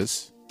what this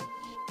is.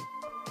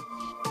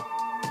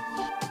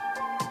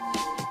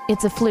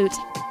 It's a flute.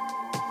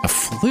 A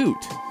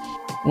flute?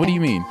 What do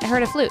you mean? I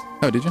heard a flute.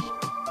 Oh, did you?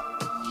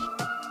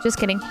 Just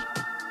kidding.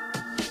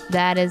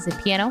 That is a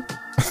piano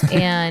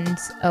and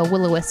a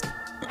will-o-wisp.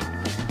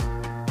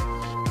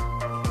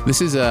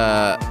 This is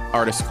a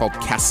artist called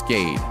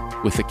Cascade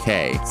with a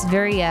K. It's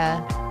very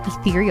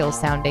ethereal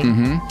sounding.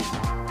 Mm-hmm.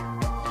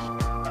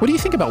 What do you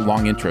think about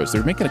long intros?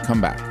 They're making a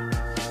comeback.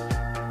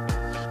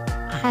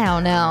 I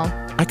don't know.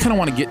 I kind of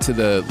want to get to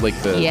the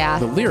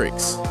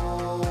lyrics.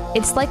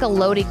 It's like a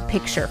loading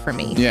picture for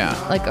me. Yeah.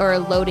 Or a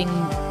loading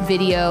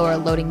video or a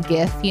loading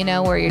GIF,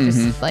 where you're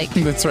just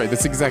That's right.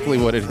 That's exactly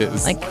what it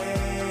is.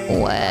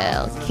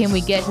 Well, can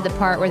we get to the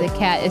part where the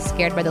cat is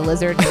scared by the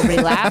lizard and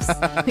nobody laughs?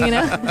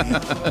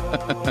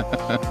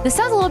 This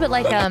sounds a little bit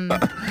like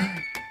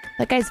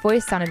that guy's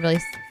voice sounded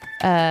really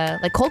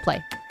like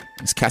Coldplay.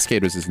 This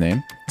Cascade was his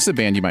name. This is a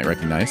band you might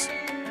recognize.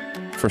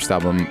 First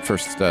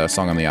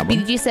song on the album.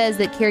 BDG says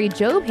that Carrie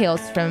Job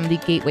hails from the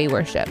Gateway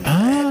Worship.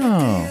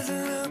 Oh.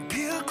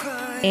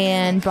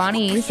 And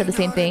Bonnie said the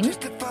same thing.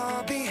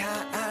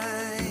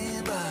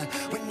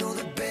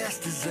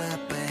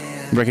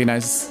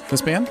 Recognize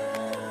this band?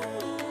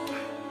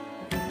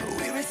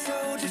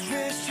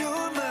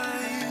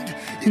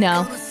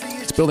 No.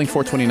 It's Building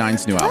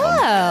 429's new album.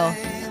 Oh.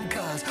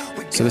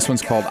 So this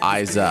one's called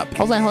Eyes Up.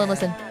 Hold on,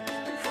 listen.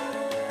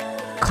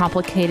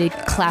 Complicated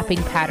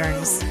clapping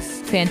patterns.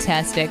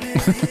 Fantastic.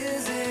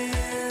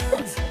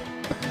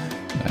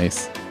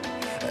 Nice.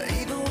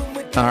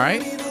 All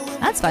right.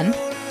 That's fun.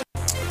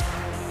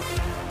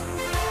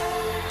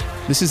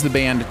 This is the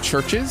band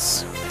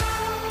Churches,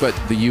 but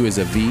the U is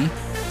a V,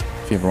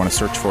 if you ever want to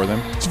search for them.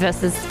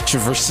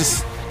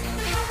 Traverses.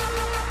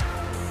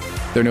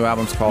 Their new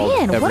album's called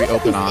Man, Every what are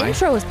Open these Eye.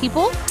 intros,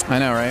 people? I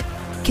know, right?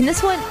 Can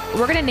this one,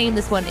 we're going to name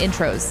this one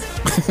intros. ...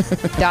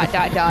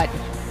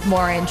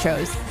 More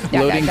intros. ...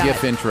 Loading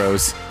GIF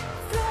intros.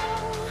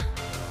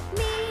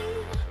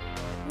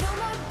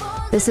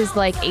 This is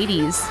like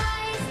 80s.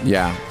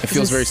 Yeah, it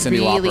feels very Cyndi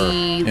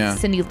Lauper. Yeah.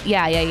 Cyndi,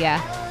 yeah.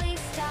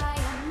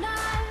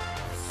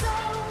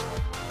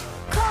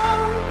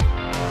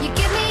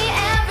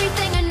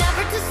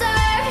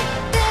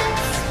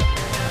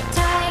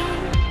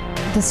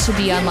 The This should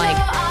be on like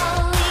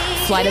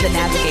Flight of the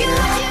Navigator.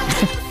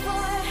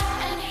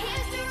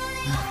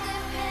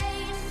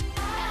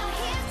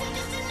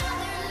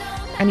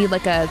 I need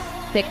like a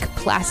thick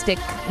plastic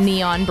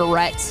neon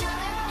barrette.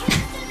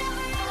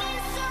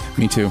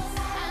 Me too.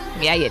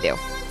 Yeah, you do.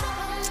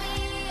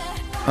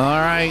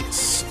 All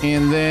right,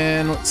 and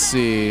then let's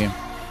see.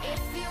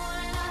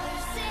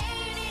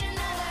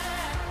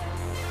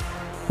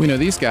 We know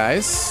these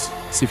guys.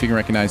 See if you can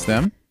recognize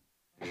them.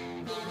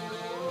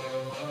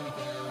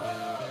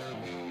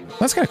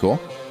 That's kind of cool.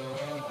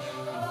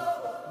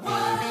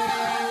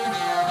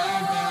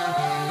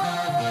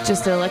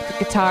 Just an electric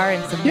guitar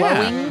and some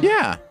blowing.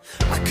 Yeah.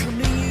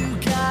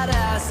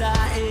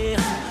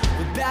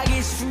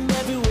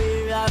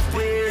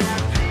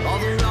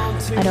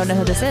 I don't know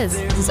who this is.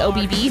 Is this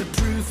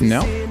OBB?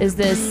 No. Is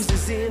this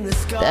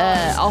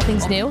All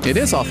Things New? It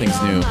is All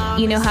Things New.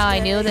 You know how I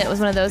knew that it was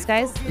one of those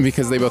guys?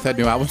 Because they both had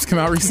new albums come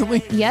out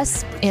recently?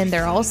 Yes, and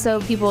they're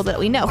also people that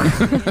we know.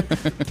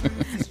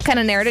 Kind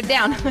of narrowed it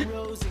down.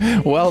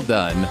 Well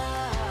done.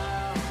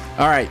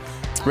 All right.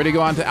 Ready to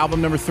go on to album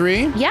number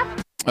 3? Yeah.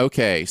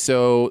 Okay.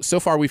 So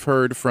far we've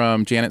heard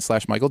from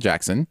Janet/Michael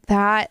Jackson.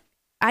 Why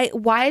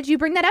did you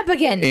bring that up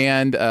again?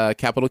 And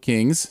Capital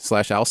Kings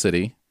 / Owl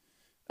City,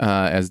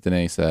 as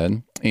Danae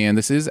said. And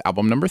this is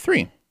album number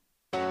 3.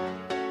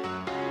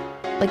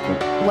 Like,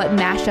 what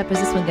mashup is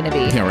this one going to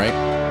be? Yeah, right?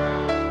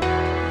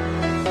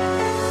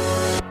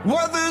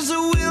 Well, there's a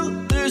will,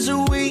 there's a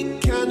way,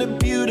 kind of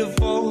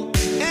beautiful.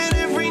 And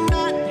every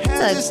night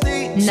has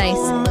a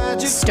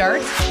nice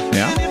start.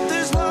 Yeah. And if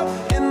there's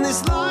love in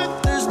this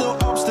life, there's no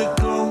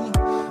obstacle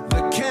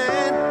that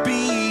can't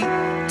be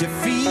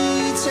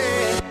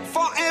defeated.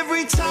 For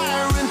every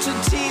tyrant to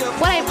tear.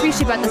 What I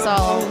appreciate about this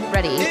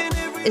already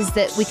is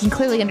that we can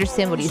clearly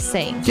understand what he's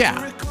saying.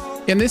 Yeah.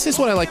 And this is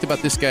what I liked about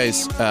this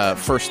guy's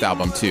first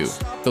album, too.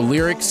 The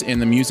lyrics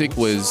and the music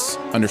was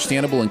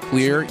understandable and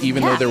clear,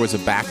 even though there was a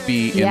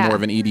backbeat and more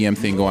of an EDM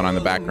thing going on in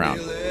the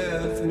background.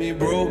 Left me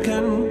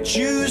broken.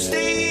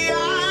 Tuesday,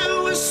 I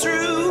was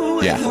through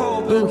with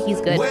hope. Ooh, he's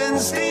good.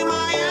 Wednesday,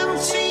 my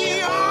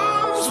empty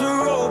arms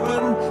were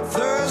open.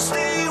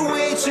 Thursday,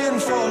 waiting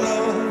for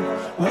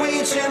love.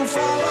 Waiting for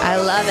love. I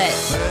love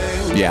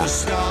it. Yeah.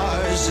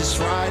 Stars, it's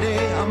Friday.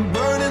 I'm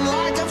burning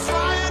like a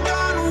fire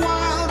gone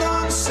wild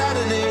on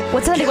Saturday.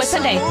 What's Sunday? What's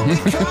Sunday?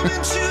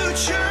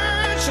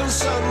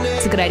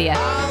 It's a good idea.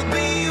 I'll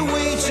be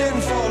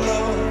waiting for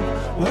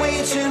love,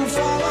 waiting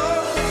for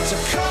love to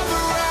come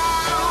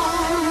around.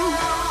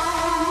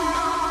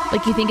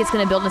 Like, you think it's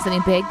going to build into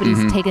something big, but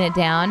he's taking it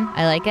down.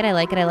 I like it. I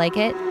like it. I like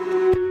it.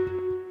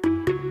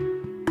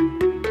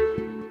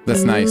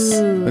 That's nice.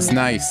 That's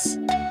nice.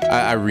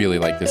 I really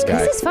like this guy.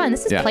 This is fun.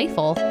 This is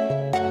playful.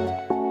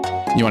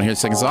 You want to hear the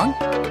second song?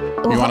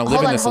 You want to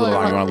live in this a little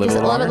longer? You want to live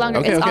a little longer?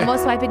 Okay, it's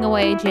almost wiping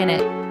away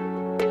Janet.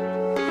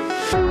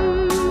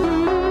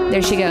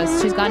 There she goes.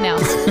 She's gone now.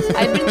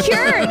 I've been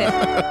cured. I've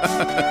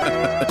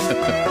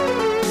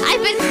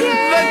been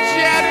cured. The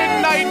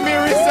Janet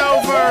nightmare is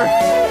over.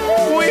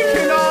 We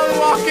can all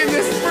walk in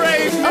this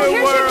brave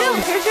new world.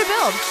 Here's your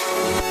build.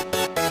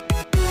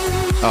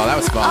 Oh, that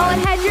was fun. Oh,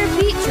 it had your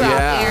beat drop,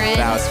 Aaron.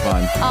 That was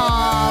fun.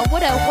 Aw,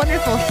 what a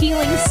wonderful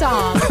healing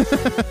song.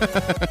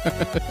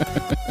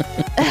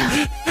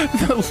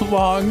 The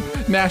long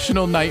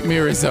national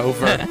nightmare is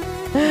over.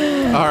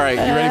 All right,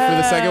 you ready for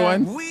the second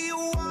one?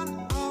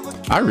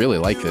 I really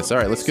like this. All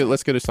right, let's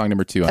go to song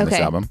number 2 on this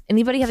album.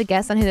 Anybody have a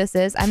guess on who this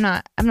is? I'm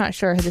not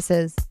sure who this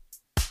is.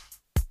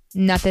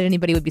 Not that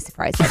anybody would be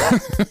surprised by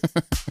that.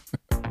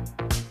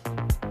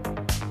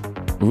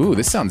 Ooh,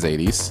 this sounds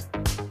 80s.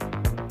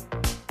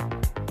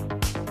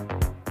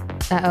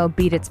 Uh-oh,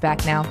 Beat It's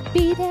back now.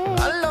 Beat It.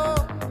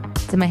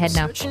 It's in my head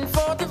now.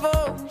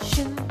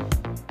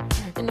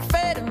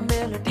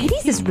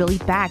 80s is really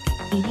back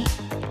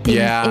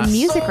in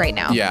music right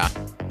now. Yeah.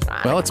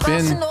 Well, it's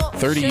been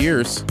 30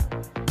 years.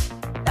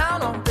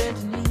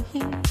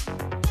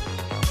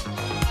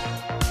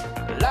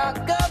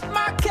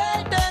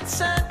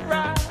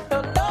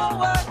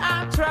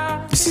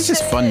 This is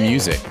just fun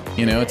music.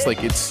 You know, it's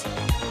like, it's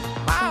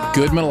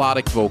good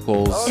melodic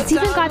vocals. It's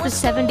even got the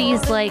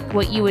 70s, like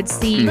what you would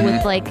see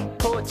with like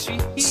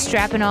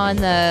strapping on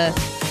the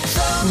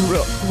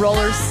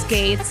roller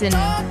skates and,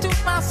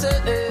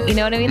 you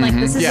know what I mean? Like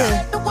this is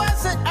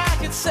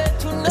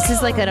this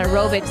is like an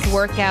aerobics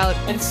workout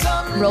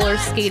roller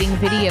skating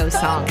video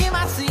song.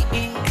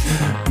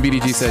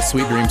 BDG says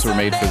Sweet Dreams were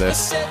made for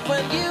this.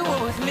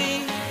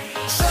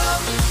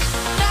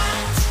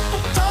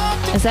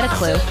 Is that a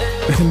clue?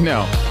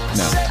 No.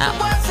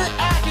 Oh.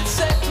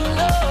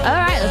 All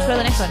right, let's go to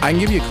the next one. I can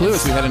give you a clue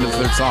as we head into the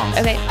third song.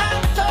 Okay.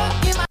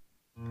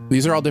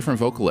 These are all different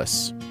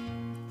vocalists.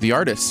 The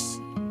artist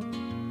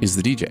is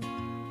the DJ.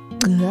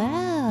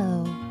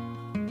 Wow.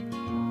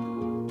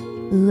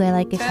 Ooh, I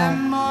like guitar.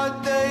 10 more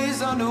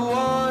days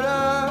underwater,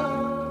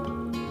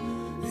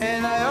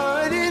 and I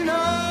already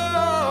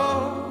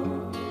know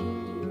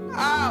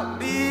I'll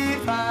be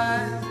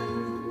fine.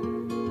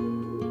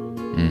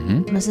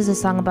 This is a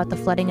song about the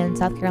flooding in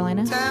South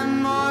Carolina.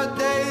 10 more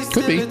days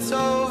Could be. till it's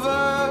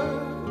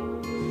over.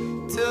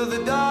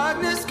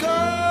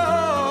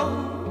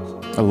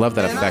 I love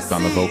that effect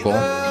on the vocal.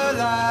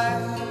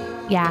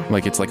 Yeah.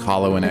 Like it's like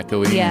hollow and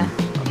echoey. Yeah.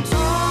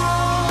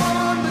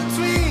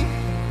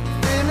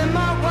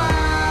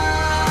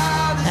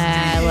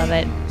 I love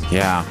it.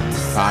 Yeah.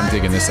 I'm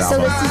digging this So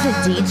album.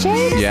 this is a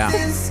DJ? Yeah.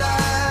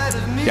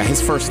 Yeah,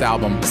 his first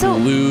album So-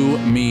 blew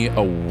me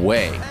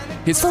away.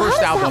 His So how first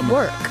does that album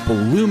work?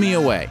 blew me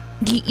away.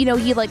 You know,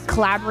 he like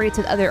collaborates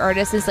with other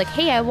artists. It's like,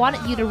 hey, I want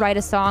you to write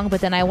a song,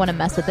 but then I want to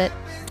mess with it.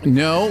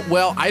 No,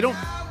 well, I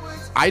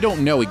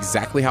don't know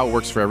exactly how it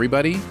works for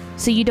everybody.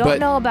 So you don't But-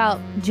 know about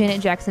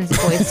Janet Jackson's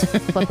voice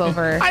flip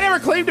over. I never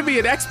claimed to be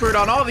an expert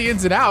on all the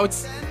ins and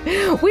outs.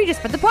 We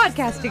just put the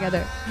podcast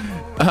together.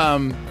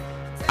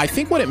 I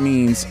think what it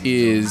means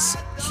is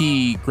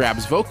he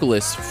grabs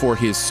vocalists for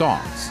his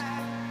songs.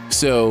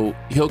 So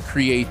he'll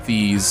create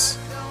these,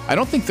 I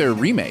don't think they're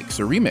remakes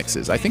or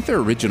remixes. I think they're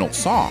original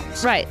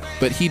songs. Right.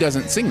 But he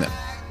doesn't sing them.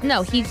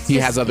 No, he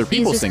Has other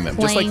people sing them.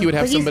 Just like you would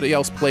have somebody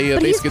else play a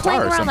bass guitar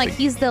or around something. like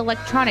he's the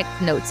electronic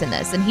notes in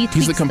this, and He's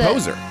the tweaks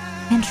composer.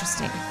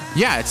 Interesting.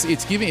 Yeah, it's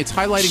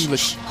highlighting the.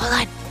 Hold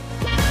on.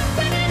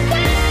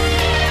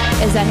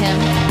 Is that him?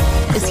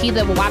 Is he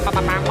the?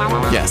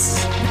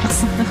 Yes.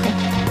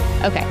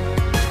 Okay.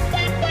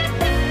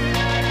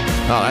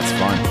 Oh, that's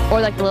fun.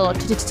 Or like the little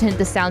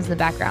the sounds in the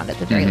background at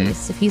the very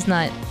least. If he's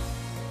not.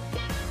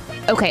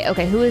 Okay.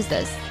 Who is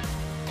this?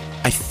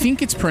 I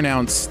think it's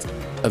pronounced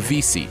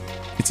Avicii.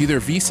 It's either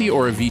Avicii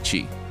or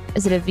Avicii.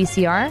 Is it a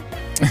VCR?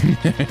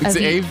 It's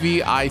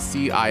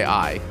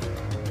Avicii.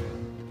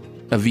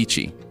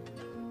 Avicii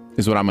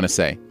is what I'm going to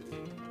say.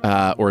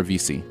 Or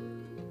Avicii.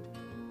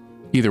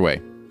 Either way.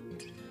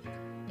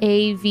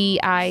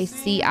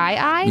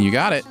 Avicii? You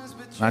got it.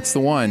 That's the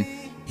one.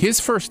 His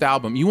first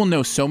album, you will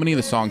know so many of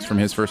the songs from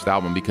his first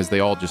album because they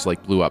all just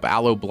like blew up.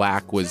 Aloe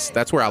Black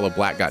that's where Aloe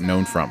Black got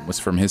known from, was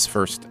from his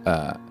first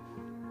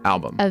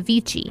album.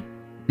 Avicii.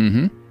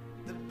 Mm-hmm.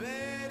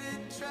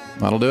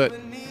 That'll do it.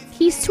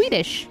 He's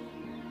Swedish.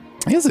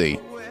 Is he?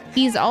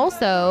 He's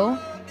also.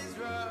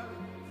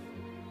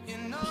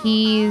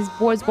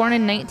 Was born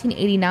in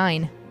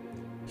 1989.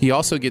 He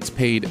also gets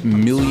paid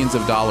millions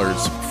of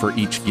dollars for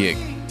each gig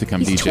to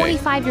come He's DJ.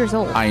 25 years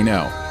old. I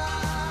know.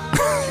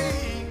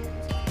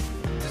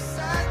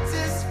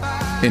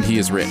 And he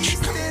is rich.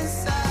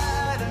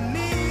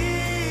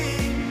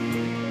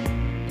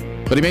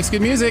 But he makes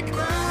good music. All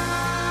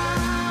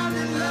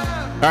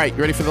right,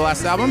 you ready for the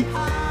last album?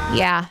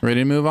 Yeah.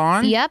 Ready to move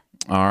on? Yep.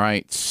 All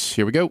right,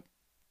 here we go.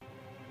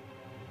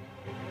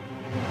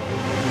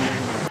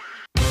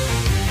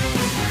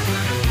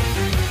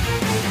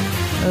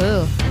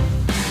 Ooh.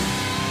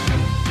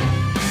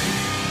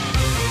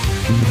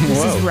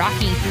 This Whoa. is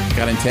Rocky.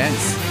 Got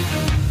intense.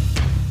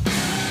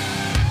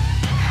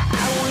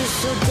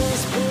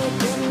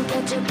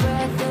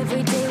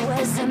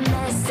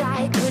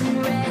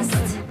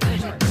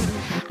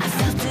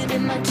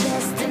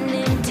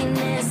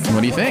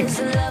 What do you think?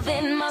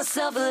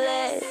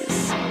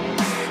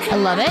 I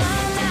love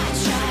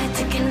it.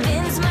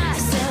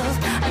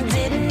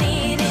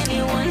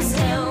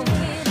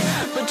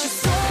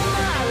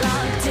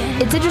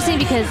 It's interesting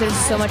because there's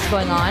so much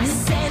going on.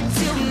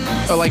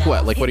 Oh, like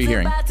what? Like what are you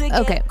hearing?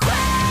 Okay.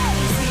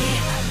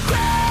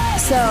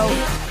 So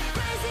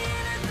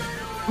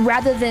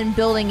rather than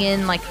building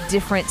in like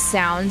different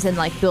sounds and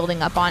like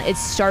building up on, it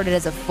started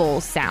as a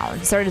full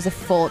sound. It started as a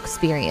full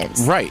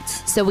experience. Right.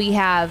 So we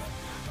have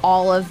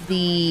all of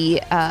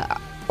the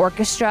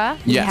orchestra.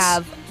 We Yes.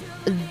 have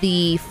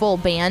the full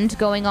band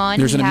going on.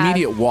 There's We an have-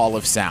 immediate wall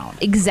of sound.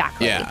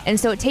 Exactly. Yeah. And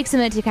so it takes a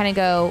minute to kind of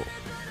go,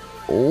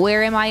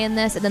 where am I in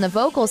this? And then the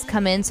vocals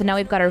come in. So now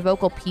we've got our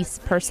vocal piece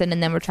person,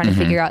 and then we're trying to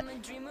figure out.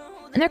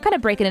 And they're kind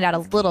of breaking it out a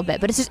little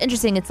bit, but it's just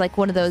interesting. It's like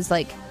one of those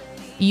like,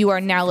 you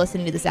are now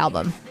listening to this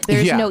album.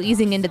 There's Yeah. no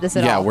easing into this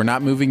at Yeah, all. we're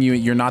not moving you.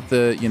 You're not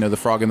the the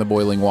frog in the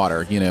boiling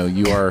water.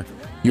 You're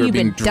You've being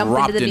been dumped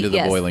dropped into into the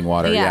yes. boiling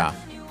water. Yeah.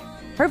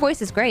 Her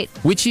voice is great.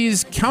 Which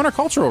is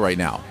countercultural right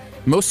now.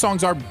 Most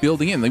songs are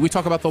building in. Like we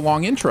talk about the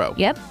long intro.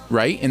 Yep.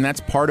 Right? And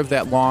that's part of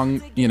that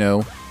long,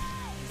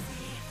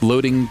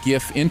 loading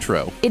GIF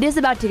intro. It is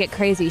about to get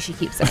crazy, she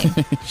keeps saying.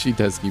 She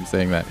does keep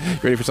saying that.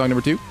 Ready for song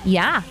number 2?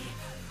 Yeah.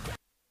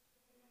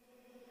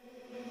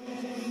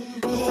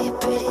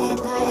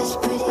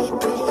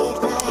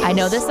 I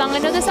know this song.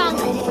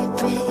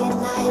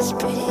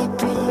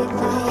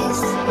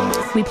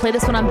 We play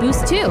this one on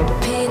Boost too.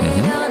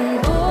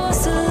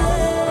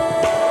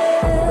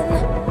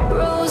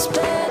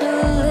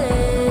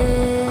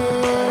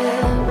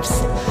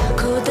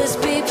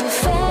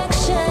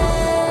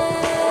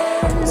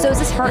 So is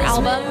this her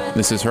album?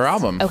 This is her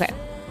album. Okay.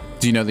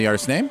 Do you know the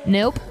artist's name?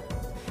 Nope.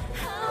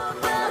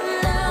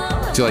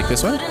 Do you like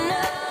this one?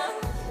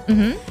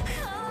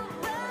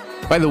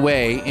 Mm-hmm. By the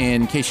way,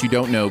 in case you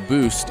don't know,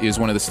 Boost is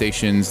one of the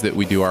stations that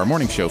we do our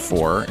morning show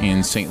for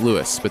in St.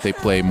 Louis, but they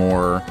play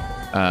more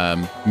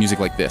music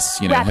like this,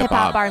 Rap, hip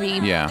hip-hop, hop, R&B,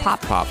 yeah,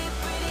 pop.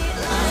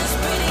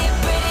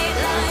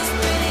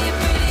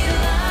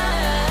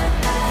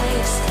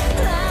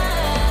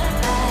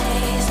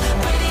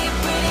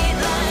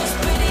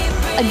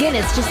 Again,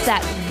 it's just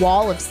that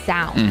wall of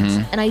sound,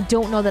 Mm-hmm. and I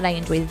don't know that I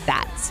enjoy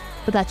that,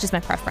 but that's just my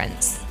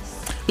preference.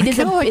 I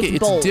kinda like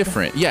it. It's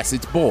different. Yes,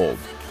 it's bold.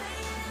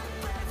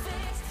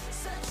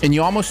 And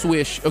you almost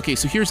wish, okay,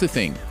 so here's the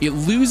thing. It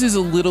loses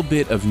a little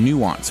bit of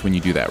nuance when you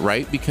do that,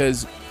 right?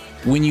 Because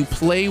when you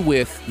play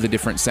with the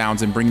different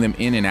sounds and bring them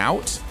in and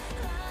out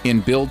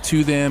and build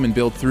to them and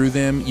build through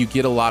them, you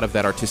get a lot of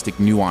that artistic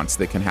nuance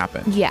that can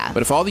happen. Yeah.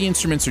 But if all the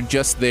instruments are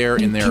just there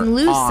You and they're can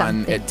lose on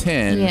something. at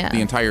 10 Yeah. the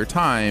entire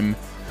time,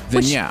 then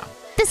Which- yeah.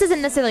 This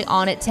isn't necessarily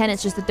on at 10.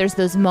 It's just that there's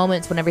those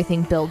moments when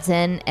everything builds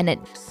in, and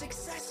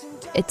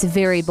it's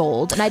very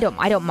bold, and I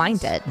don't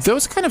mind it.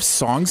 Those kind of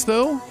songs,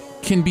 though,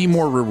 can be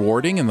more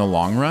rewarding in the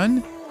long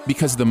run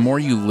because the more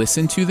you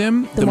listen to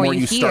them, the more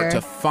you start hear.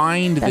 to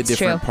find the That's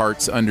different true.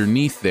 parts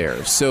underneath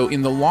there. So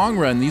in the long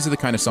run, these are the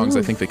kind of songs I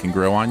Ooh. think that can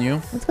grow on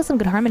you. Let's get some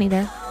good harmony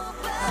there.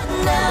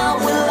 Now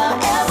will I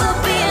ever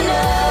be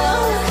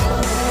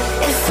enough?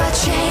 If I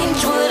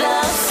change, would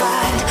I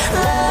find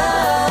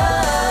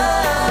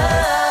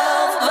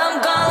love?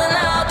 I'm calling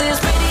out this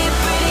pretty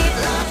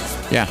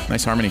love. Yeah,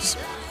 nice harmonies.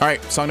 All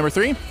right, song number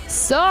 3.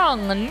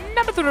 Song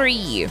number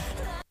 3.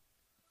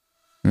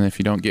 And if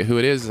you don't get who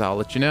it is, I'll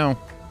let you know.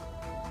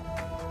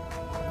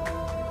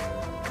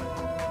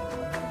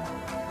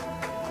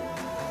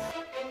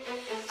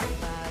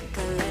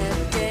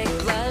 Apocalyptic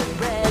blood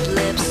red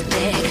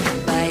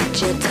lipstick.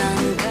 Bite your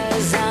tongue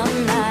 'cause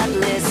I'm not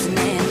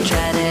listening.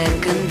 Try to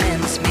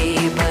convince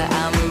me, but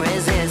I'm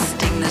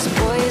resisting this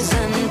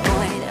poison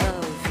point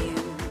of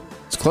view.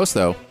 It's close,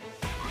 though.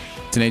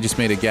 Danae just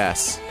made a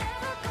guess.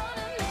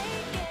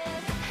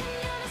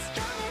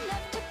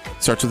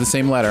 Starts with the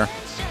same letter.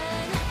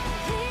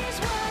 These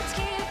words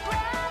keep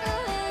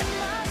rattling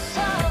my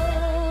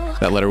soul.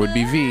 That letter would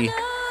be V. At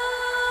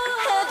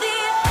the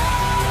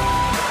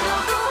end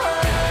of the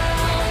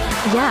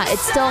world. Yeah,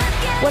 it's still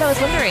what I was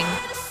wondering.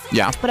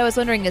 Yeah. What I was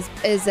wondering is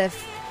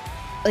if,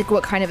 like,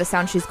 what kind of a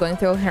sound she's going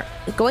for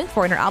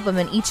in her album,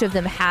 and each of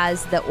them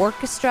has the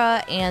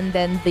orchestra and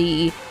then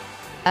the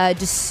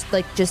just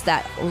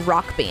that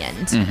rock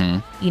band.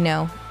 Mm-hmm. You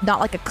know, not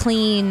like a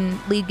clean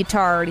lead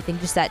guitar or anything,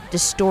 just that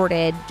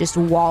distorted, just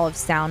wall of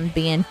sound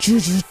band.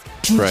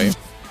 Right.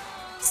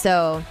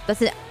 So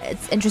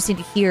it's interesting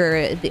to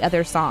hear the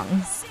other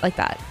songs like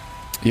that.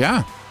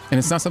 Yeah. And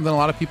it's not something a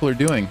lot of people are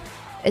doing.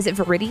 Is it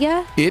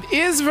Viridia? It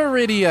is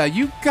Viridia.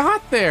 You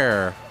got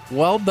there.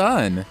 Well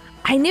done.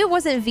 I knew it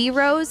wasn't V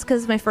Rose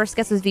because my first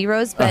guess was V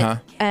Rose, but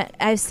Uh-huh.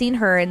 I've seen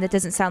her and it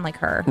doesn't sound like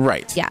her.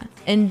 Right. Yeah,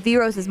 and V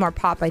Rose is more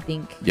pop, I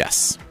think.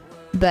 Yes.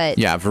 But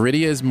Yeah,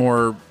 Viridia is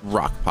more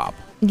rock pop.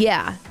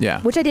 yeah,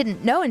 Yeah. which I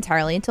didn't know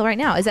entirely until right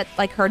now. Is that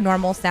like her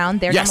normal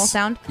sound? Their normal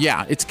sound?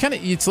 Yeah, it's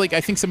like, I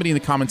think somebody in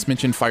the comments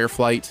mentioned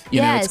Fireflight.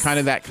 You know, it's Yes. kind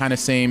of that kind of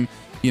same,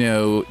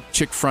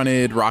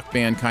 chick-fronted rock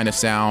band kind of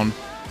sound.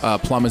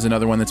 Plum is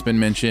another one that's been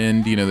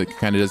mentioned, that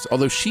kind of does,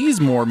 although she's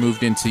more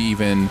moved into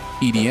even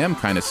EDM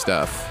kind of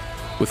stuff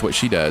with what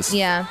she does.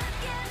 Yeah.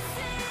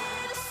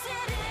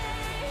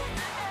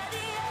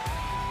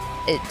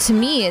 To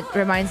me, it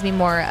reminds me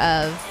more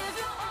of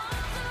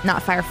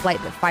not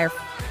Fireflight, but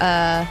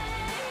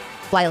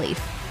Flyleaf.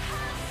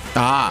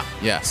 Ah,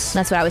 yes.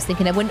 That's what I was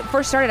thinking of when it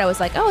first started. I was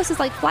like, oh, this is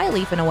like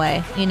Flyleaf in a way,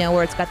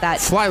 where it's got that.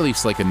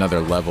 Flyleaf's like another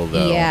level,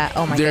 though. Yeah,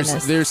 oh my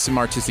goodness. There's some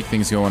artistic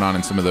things going on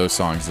in some of those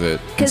songs and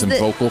 'Cause some the-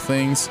 vocal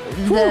things.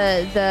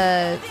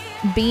 The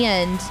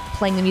band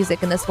playing the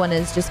music, and this one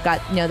has just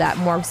got that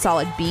more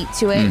solid beat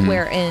to it. Mhm.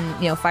 Where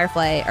in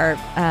Firefly or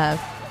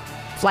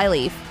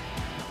Flyleaf,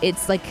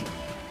 it's like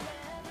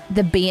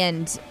the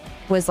band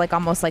was like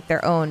almost like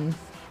their own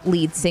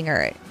lead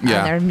singer. Yeah.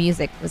 And their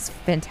music was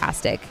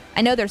fantastic.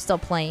 I know they're still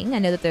playing. I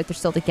know that they're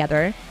still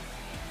together,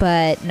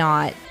 but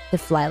not the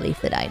Flyleaf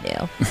that I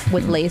knew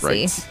with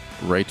Lacey.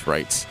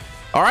 Right.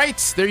 All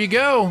right, there you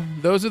go.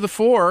 Those are the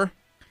 4.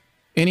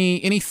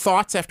 Any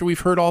thoughts after we've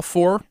heard all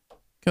 4?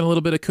 Got a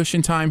little bit of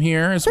cushion time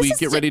here as we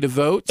get ready to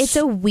vote. It's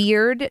a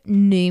weird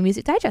new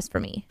music digest for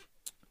me.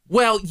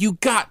 Well, you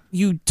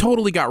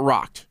totally got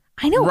rocked.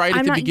 I know. Right at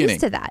I'm the not beginning.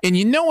 used to that. And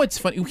you know what's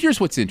funny? Here's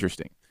what's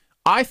interesting.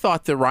 I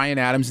thought the Ryan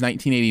Adams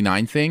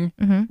 1989 thing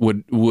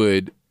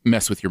would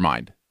mess with your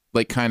mind.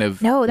 Like kind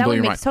of No, that blow would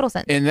your make mind. total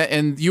sense.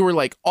 And you were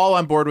like all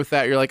on board with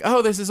that. You're like,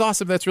 oh, this is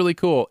awesome. That's really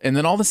cool. And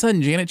then all of a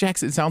sudden, Janet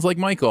Jackson sounds like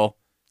Michael.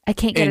 I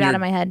can't get and it out you're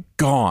of my head.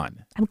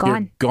 Gone. I'm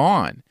gone. You're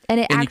gone. And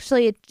it you-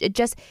 actually, it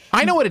just.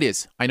 I know what it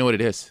is.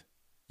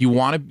 You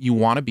want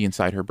to be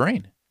inside her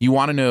brain. You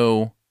want to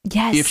know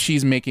Yes. if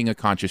she's making a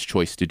conscious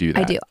choice to do that.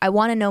 I do. I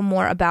want to know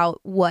more about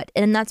what,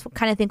 and that's what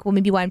kind of think. Well,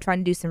 maybe why I'm trying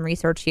to do some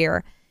research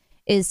here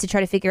is to try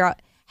to figure out,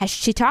 has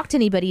she talked to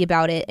anybody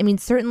about it? I mean,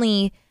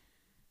 certainly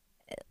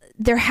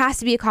there has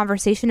to be a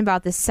conversation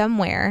about this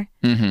somewhere,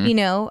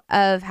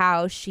 of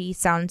how she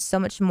sounds so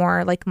much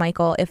more like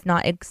Michael, if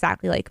not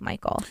exactly like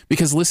Michael.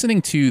 Because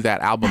listening to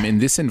that album in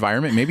this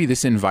environment, maybe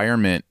this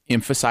environment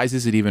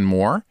emphasizes it even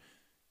more.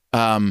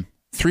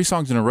 3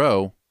 songs in a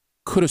row,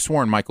 could have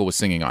sworn Michael was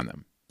singing on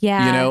them.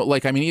 Yeah. It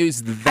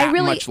was that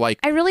much like.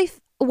 I really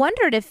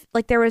wondered if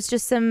like there was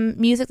just some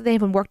music that they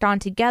even worked on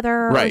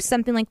together or Right.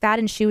 something like that,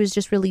 and she was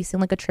just releasing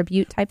like a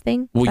tribute type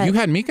thing. Well, But you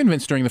had me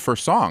convinced during the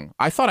first song.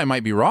 I thought I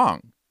might be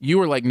wrong. You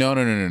were like,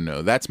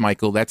 no. That's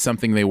Michael. That's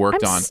something they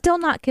worked I'm on. still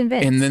not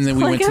convinced. And then we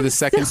Like, went to I'm the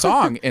second still-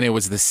 song, and it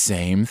was the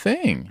same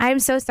thing. I'm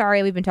so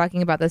sorry we've been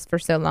talking about this for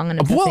so long and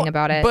obsessing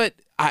about it. But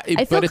I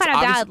feel but it's kind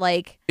of obvious- bad.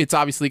 Like, It's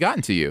obviously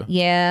gotten to you.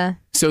 yeah,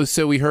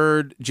 So we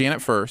heard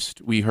Janet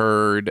first. We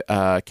heard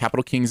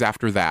Capital Kings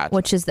after that.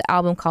 which is the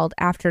album called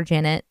After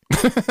Janet.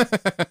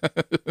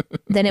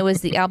 Then it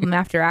was the album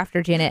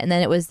after Janet, and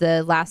then it was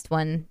the last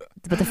one,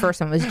 but the first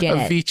one was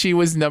Janet. Avicii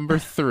was number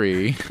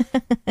 3.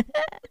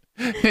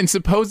 And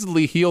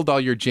supposedly healed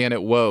all your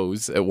Janet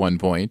woes at one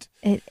point.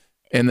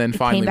 And then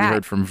finally we back.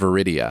 heard from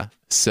Viridia.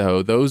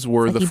 So those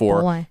were It's the like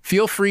 4. Ebola.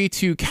 Feel free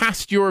to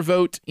cast your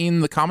vote in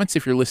the comments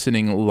if you're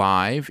listening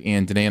live.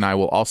 And Danae and I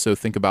will also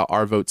think about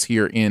our votes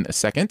here in a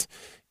second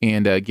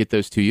and get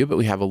those to you. But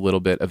we have a little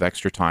bit of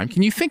extra time.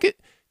 Can you think,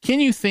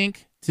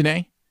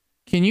 Danae?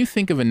 Can you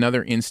think of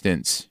another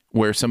instance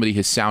where somebody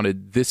has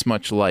sounded this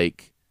much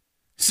like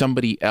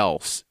somebody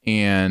else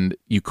and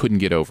you couldn't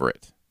get over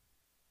it?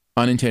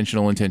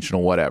 Unintentional,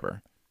 intentional,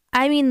 whatever.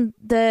 I mean,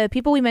 the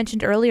people we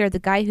mentioned earlier, the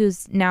guy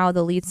who's now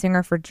the lead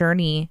singer for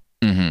Journey,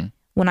 Mm-hmm.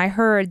 when I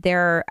heard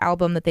their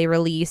album that they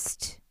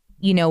released,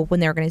 you know, when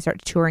they were going to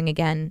start touring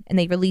again, and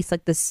they released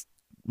like this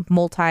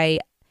they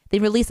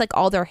released like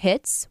all their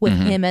hits with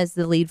Mm-hmm. him as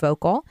the lead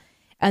vocal,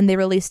 and they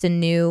released a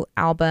new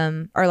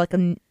album or like a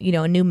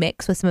new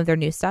mix with some of their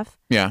new stuff.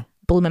 Yeah.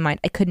 Blew my mind.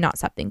 I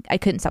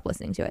couldn't stop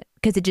listening to it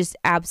because it just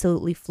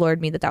absolutely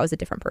floored me that was a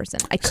different person.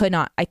 I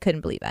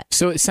couldn't believe it.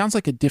 So it sounds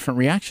like a different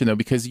reaction though,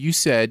 because you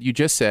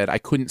just said I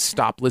couldn't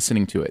stop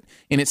listening to it,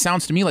 and it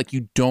sounds to me like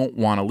you don't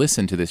want to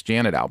listen to this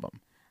Janet album.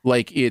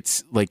 Like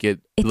there's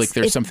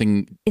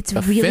something it's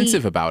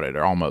offensive really, about it,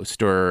 or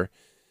almost, or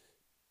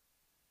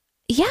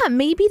yeah,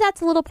 maybe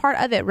that's a little part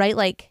of it, right?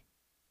 Like,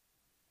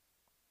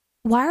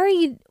 why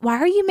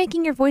are you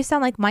making your voice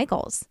sound like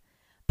Michael's?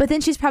 But then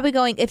she's probably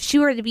going, if she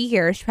were to be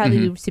here, she'd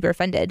probably be super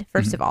offended,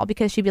 first of all,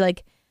 because she'd be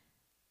like,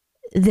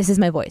 this is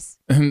my voice.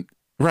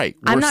 right.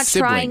 I'm we're not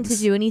trying to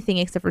siblings. do anything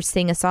except for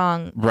sing a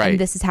song. Right. And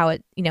this is how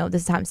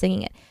I'm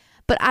singing it.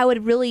 But I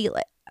would really,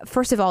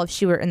 first of all, if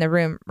she were in the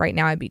room right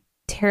now, I'd be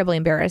terribly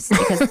embarrassed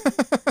because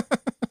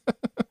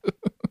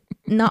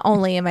not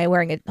only am I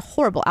wearing a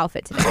horrible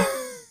outfit today,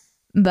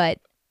 but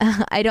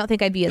I don't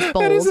think I'd be as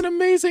bold. That is an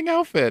amazing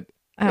outfit.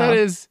 Oh.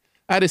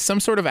 That is some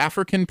sort of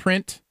African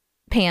print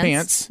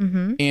pants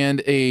Mm-hmm.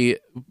 and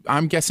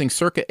I'm guessing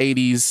circa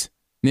 80s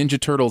Ninja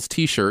Turtles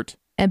t-shirt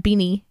A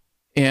beanie.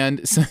 and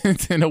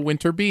a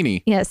winter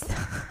beanie. Yes.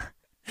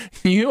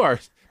 You are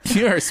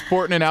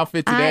sporting an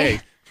outfit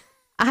today.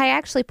 I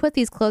actually put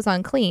these clothes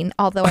on clean,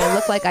 although I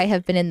look like I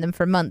have been in them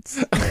for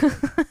months.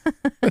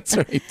 That's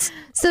right.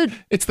 So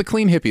It's the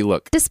clean hippie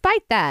look.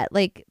 despite that,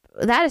 like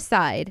that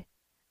aside,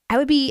 I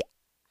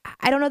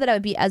don't know that I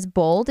would be as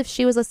bold if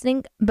she was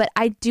listening, but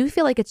I do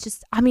feel like it's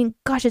just, I mean,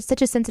 gosh, it's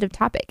such a sensitive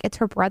topic. It's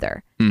her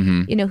brother,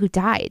 Mm-hmm. who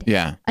died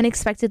Yeah.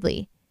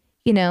 unexpectedly,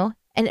 and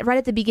right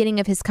at the beginning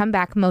of his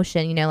comeback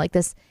motion, like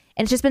this,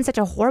 and it's just been such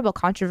a horrible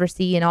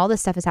controversy and all this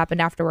stuff has happened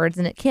afterwards,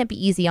 and it can't be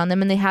easy on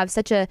them, and they have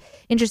such a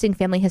interesting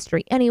family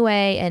history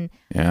anyway, and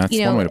Yeah, that's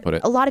one way to put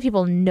it. a lot of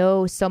people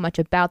know so much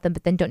about them,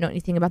 but then don't know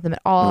anything about them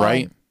at all.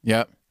 Right.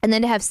 Yep. And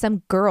then to have some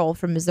girl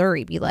from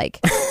Missouri be like,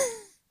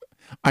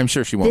 I'm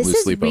sure she won't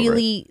lose sleep over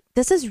it.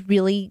 this is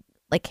really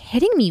like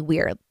hitting me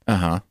weird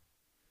Uh-huh.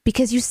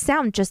 because you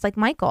sound just like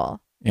Michael.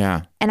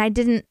 Yeah. And I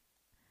didn't,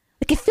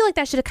 I feel like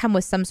that should have come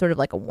with some sort of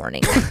like a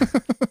warning.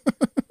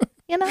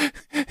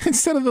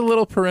 Instead of the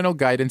little parental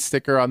guidance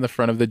sticker on the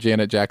front of the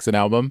Janet Jackson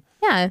album,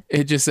 Yeah.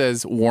 it just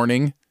says,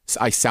 warning,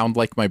 I sound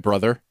like my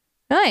brother.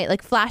 Right.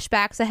 Like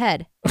flashbacks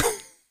ahead.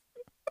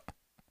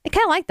 I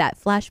kind of like that.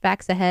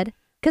 Flashbacks ahead.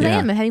 Because Yeah. I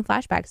am having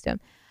flashbacks to him.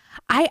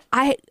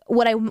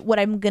 What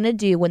I'm going to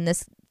do when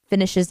this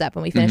finishes up,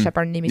 when we finish up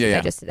our new music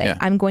digest today, yeah.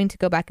 I'm going to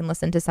go back and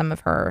listen to some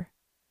of her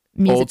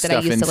music Old that I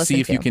stuff used and to listen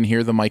see if to. you can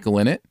hear the Michael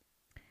in it.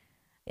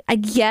 I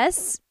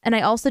guess. And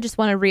I also just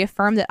want to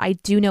reaffirm that I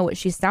do know what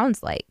she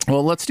sounds like.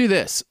 Well, let's do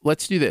this.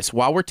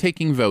 While we're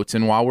taking votes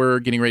and while we're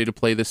getting ready to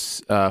play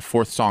this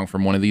fourth song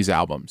from one of these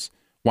albums,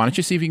 why don't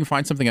you see if you can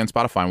find something on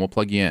Spotify and we'll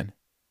plug you in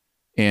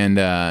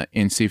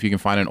and see if you can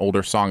find an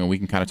older song and we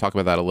can kind of talk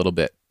about that a little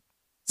bit.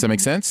 Does that make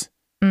sense?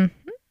 Mm-hmm.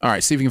 All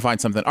right, see if you can find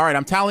something. All right,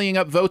 I'm tallying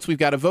up votes. We've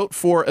got a vote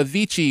for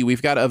Avicii.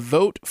 We've got a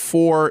vote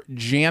for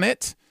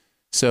Janet.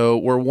 So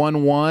we're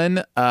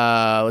 1-1.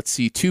 Let's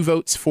see, 2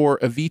 votes for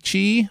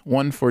Avicii,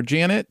 1 for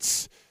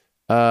Janet.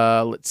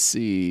 Let's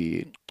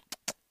see.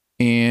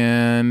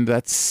 And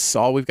that's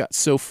all we've got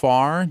so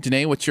far.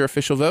 Danae, what's your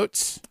official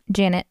votes?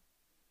 Janet.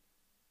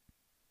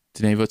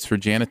 Danae votes for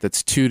Janet.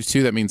 That's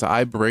 2-2. That means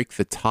I break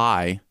the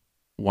tie.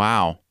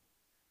 Wow.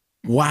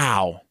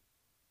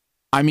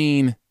 I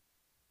mean,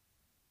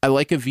 I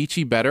like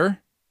Avicii better,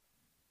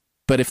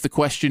 but if the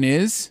question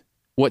is,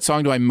 what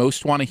song do I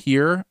most want to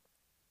hear?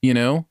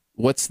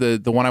 What's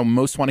the one I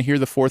most want to hear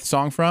the fourth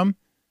song from?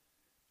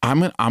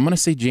 I'm gonna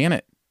say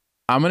Janet.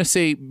 I'm gonna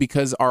say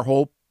because our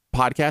whole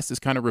podcast has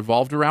kind of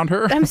revolved around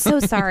her. I'm so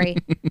sorry.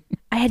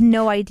 I had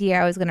no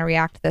idea I was going to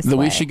react this way.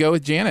 We should go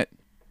with Janet.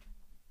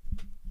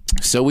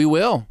 So we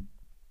will.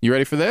 You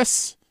ready for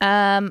this?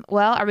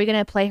 Well, are we going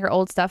to play her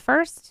old stuff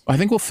first? I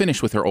think we'll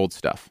finish with her old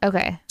stuff.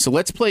 Okay. So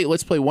let's play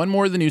one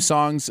more of the new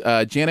songs.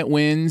 Janet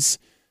wins,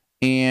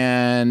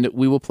 and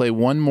we will play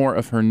one more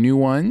of her new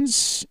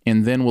ones,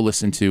 and then we'll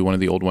listen to one of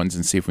the old ones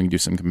and see if we can do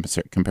some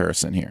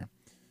comparison here.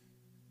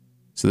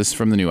 So this is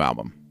from the new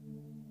album.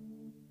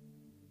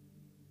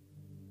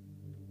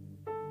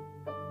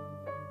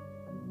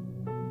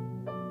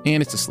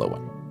 And it's a slow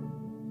one.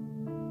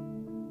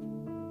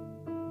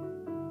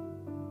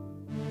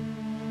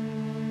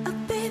 A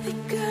baby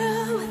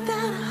girl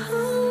without a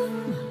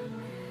home.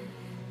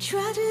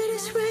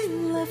 Tragedy's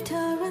ring left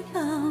her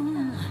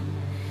alone.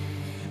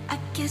 I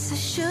guess I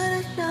should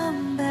have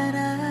known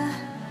better.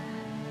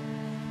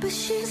 But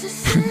she's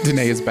a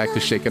Danae is back to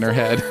shaking her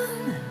head.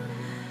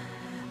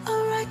 A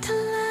right to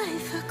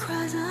life, her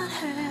cries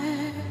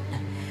unheard.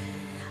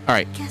 All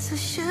right. Guess I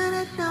should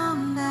have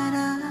known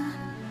better.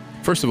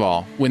 First of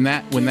all, when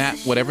that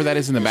whatever that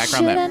is in the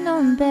background, Should that have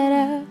known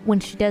better. When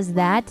she does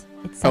that,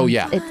 it's Oh,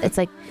 yeah. it's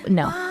like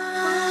no.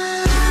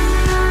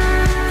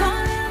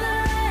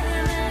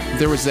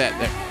 there was that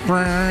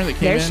came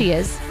There in. she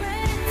is.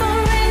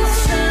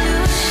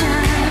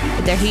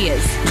 There he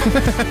is.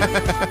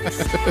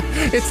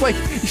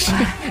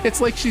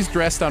 It's like she's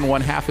dressed on one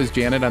half as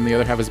Janet, on the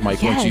other half as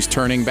Michael, and Yes. she's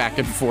turning back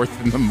and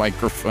forth in the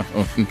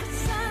microphone.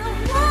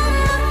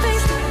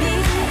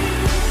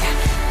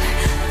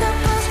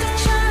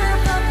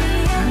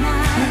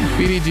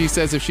 BDG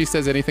says if she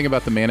says anything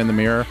about the man in the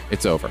mirror,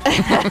 it's over.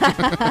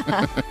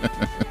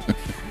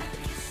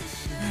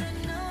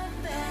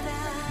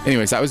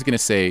 Anyways, I was going to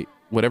say,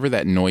 whatever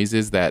that noise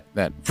is, that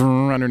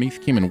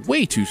underneath came in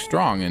way too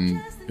strong,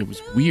 and it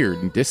was weird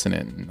and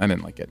dissonant, and I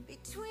didn't like it.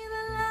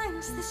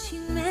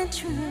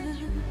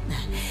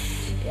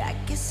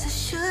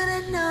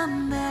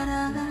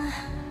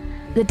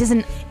 That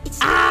doesn't.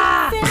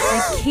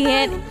 I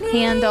can't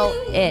handle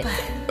it.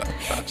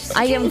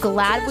 I am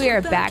glad we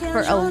are back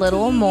for a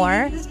little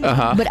more,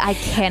 but I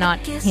cannot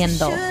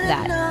handle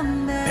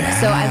that.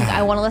 So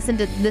I want to listen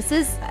to this.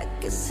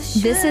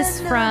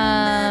 Is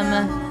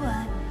from.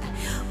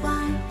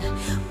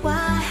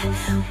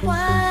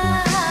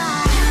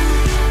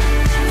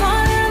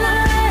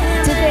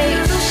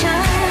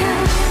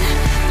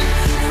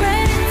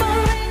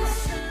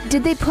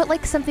 Did they put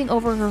like something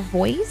over her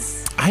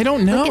voice? I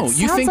don't know. Like, it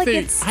You sounds think like they?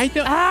 it's- I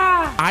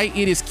don't.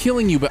 It is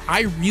killing you, but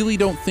I really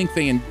don't think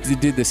they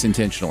did this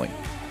intentionally.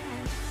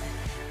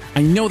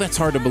 I know that's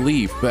hard to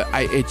believe, but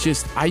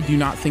I do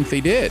not think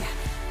they did.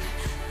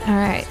 All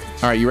right.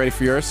 All right, you ready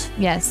for yours?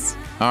 Yes.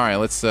 All right,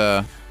 let's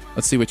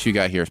see what you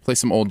got here. Play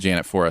some old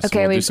Janet for us.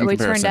 Okay, and we'll do we some turned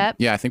comparison. up?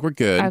 Yeah, I think we're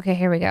good. Okay,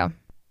 here we go.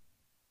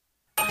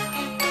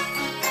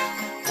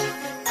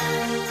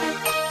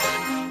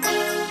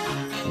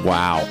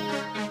 Wow.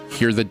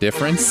 Hear the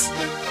difference?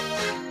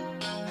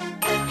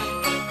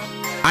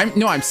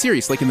 I'm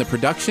serious. Like in the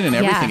production and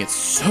everything, Yeah. it's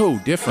so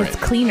different. It's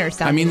cleaner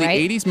sounding, I mean, the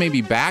right? 80s may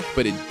be back,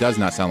 but it does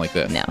not sound like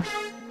this. No.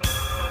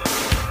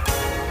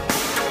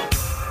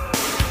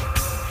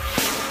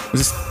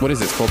 What is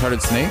this? Cold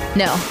Hearted Snake?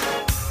 No,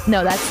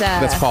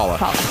 that's Paula.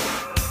 Paula.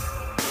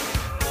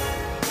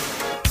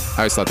 I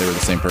always thought they were the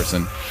same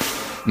person.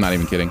 I'm not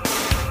even kidding.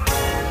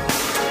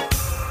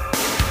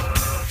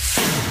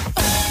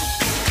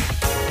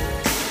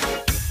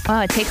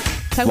 Oh,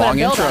 talk about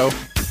Long a build-up. intro.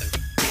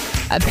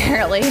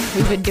 Apparently,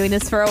 we've been doing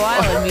this for a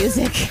while in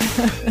music.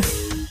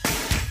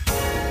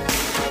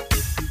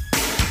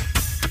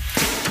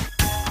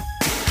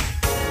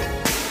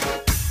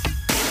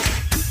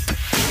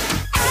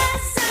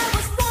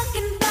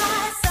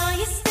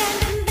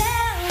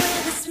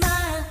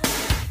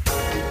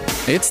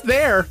 It's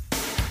there.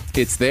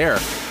 It's there.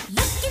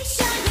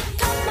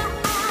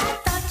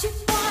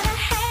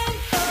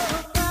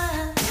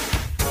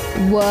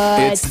 What?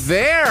 It's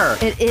there.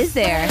 It is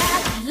there.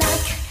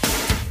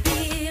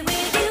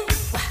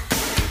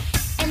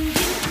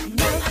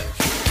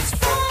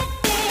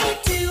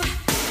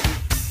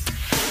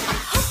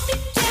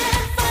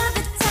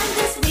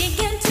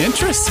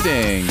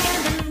 Interesting.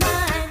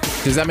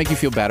 Does that make you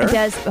feel better? It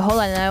does. Hold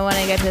on, I want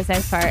to get to this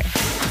next part.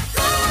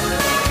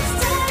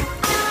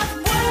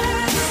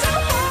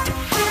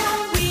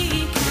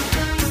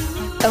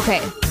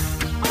 Okay.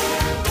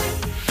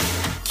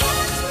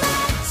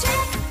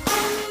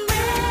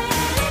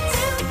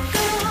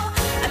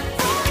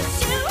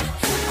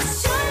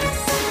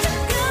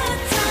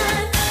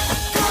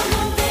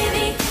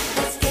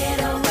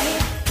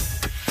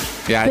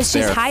 Yeah, But it's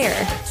she's there.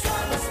 higher.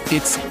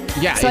 It's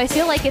yeah. So I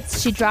feel like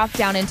she dropped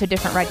down into a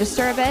different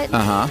register a bit.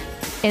 Uh-huh.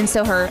 And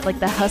so her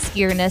the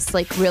huskierness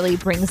really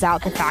brings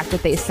out the fact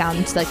that they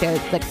sound like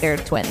they're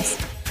twins.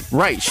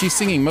 Right. She's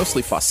singing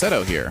mostly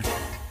falsetto here.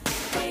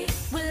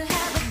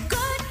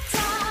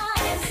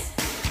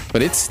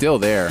 But it's still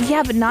there.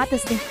 Yeah, but not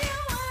this thing.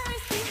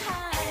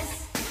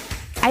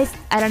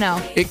 I don't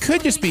know. It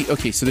could just be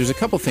okay, so there's a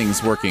couple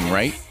things working,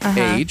 right? Uh-huh.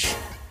 Age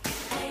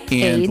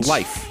and Age.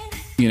 life.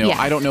 You know, Yeah.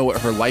 I don't know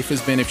what her life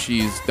has been, if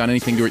she's done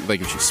anything to her,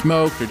 like if she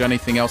smoked or done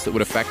anything else that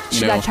would affect,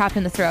 She got chopped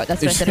in the throat.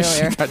 That's what I said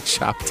earlier. She got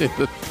chopped in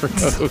the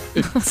throat.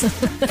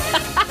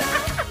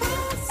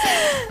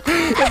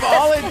 If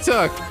all it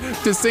took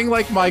to sing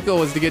like Michael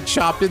was to get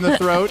chopped in the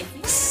throat,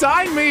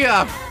 sign me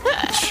up.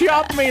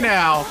 Chop me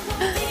now.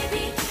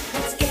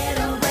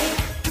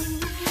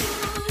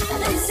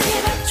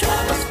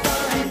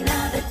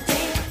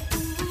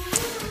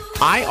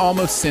 I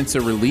almost sense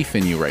a relief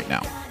in you right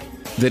now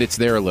that it's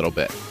there a little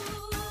bit.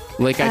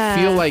 Like, I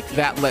feel like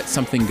that let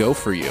something go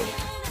for you.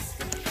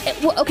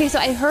 Well, okay, so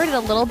I heard it a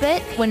little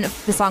bit when the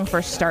song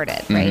first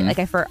started, right? Like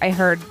I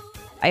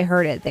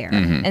heard it there.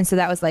 And so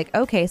that was like,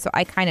 okay, so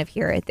I kind of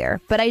hear it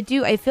there. But I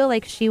feel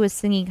like she was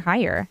singing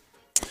higher.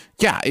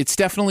 Yeah, it's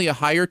definitely a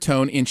higher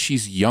tone, and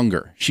she's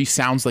younger. She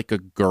sounds like a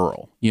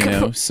girl, you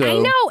know? So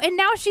I know, and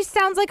now she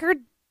sounds like her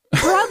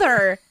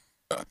brother.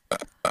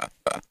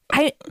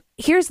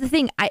 Here's the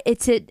thing.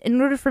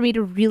 In order for me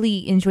to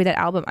really enjoy that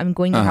album, I'm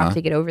going to have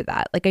to get over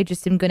that. Like, I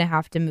just am going to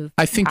have to move.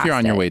 I think you're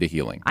on your past it. way to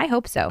healing. I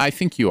hope so. I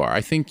think you are. I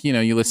think, you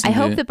know, you listen I to...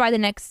 hope that by the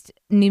next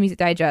New Music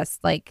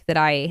Digest, like, that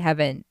I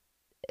haven't,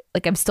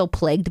 like, I'm still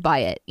plagued by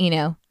it, you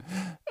know?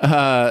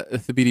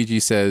 The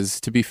BDG says,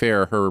 to be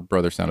fair, her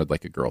brother sounded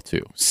like a girl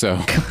too. So,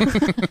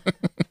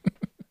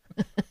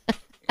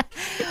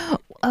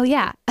 Oh,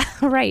 yeah.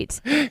 Right.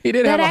 he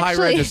did That have a high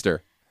actually-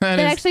 register. That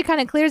actually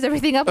kind of clears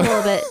everything up a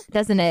little bit,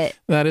 doesn't it?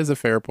 That is a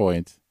fair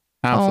point.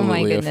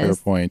 Absolutely a fair goodness.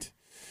 point.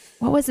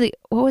 What was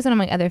one of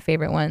my other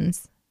favorite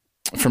ones?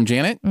 From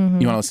Janet, you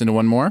want to listen to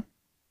one more?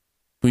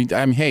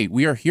 Hey,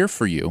 we are here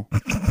for you.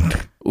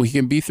 We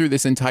can be through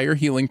this entire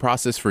healing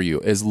process for you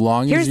as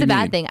long as Here's you the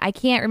bad need. thing. I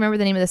can't remember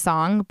the name of the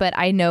song, but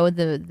I know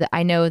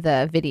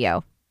the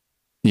video.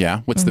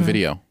 Yeah, what's the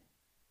video?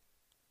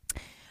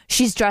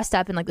 She's dressed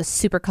up in like this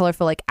super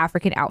colorful like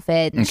African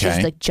outfit, and Okay.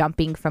 she's like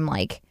jumping from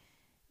like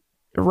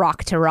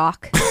rock to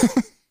rock.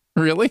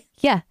 Really?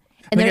 Yeah.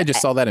 I think I just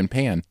saw that in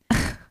Pan.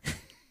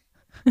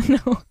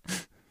 No.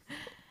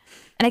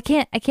 And I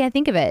can't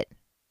think of it.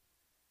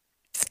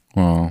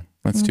 Well,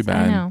 that's too I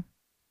bad. know.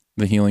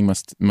 The healing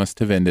must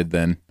have ended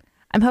then.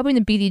 I'm hoping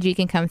the BDG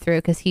can come through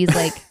because he's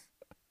like,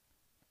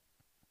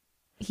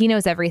 he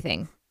knows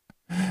everything.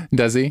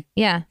 Does he?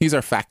 Yeah. He's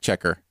our fact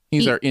checker.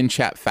 He's our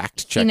in-chat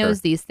fact checker. He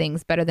knows these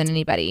things better than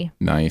anybody.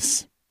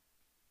 Nice.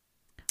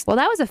 Well,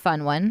 that was a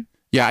fun one.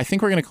 Yeah, I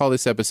think we're going to call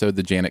this episode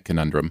the Janet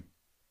Conundrum.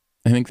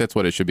 I think that's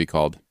what it should be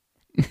called.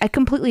 I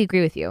completely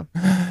agree with you.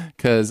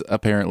 Because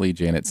apparently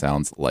Janet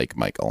sounds like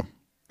Michael.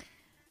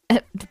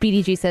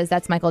 BDG says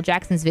that's Michael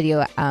Jackson's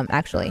video,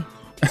 actually.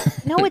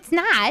 No, it's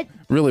not.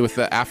 Really, with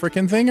the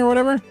African thing or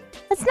whatever?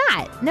 It's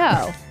not.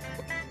 No.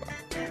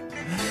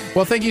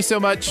 Well, thank you so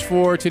much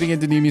for tuning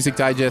into New Music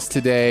Digest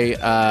today.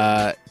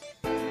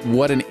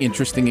 What an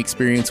interesting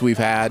experience we've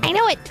had. I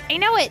know it. I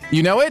know it.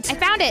 You know it? I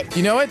found it.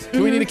 You know it?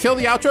 Do we need to kill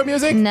the outro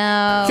music?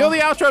 No. Kill the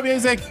outro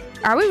music.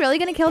 Are we really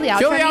going to kill the outro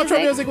Kill the music?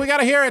 outro music. We got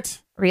to hear it.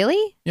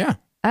 Really? Yeah.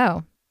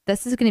 Oh,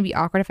 this is going to be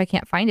awkward if I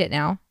can't find it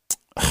now.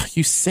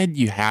 You said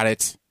you had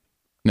it.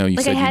 No, you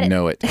Like I said had you it.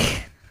 know it.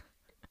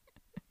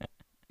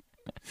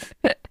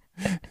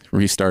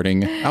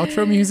 Restarting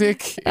outro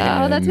music.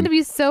 Oh, that's in going to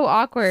be so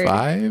awkward.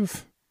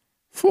 5,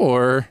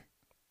 4,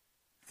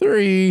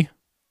 3,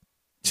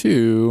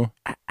 2.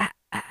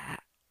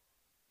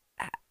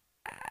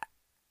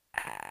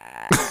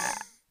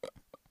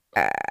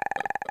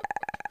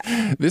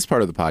 This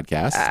part of the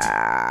podcast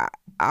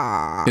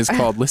is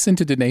called Listen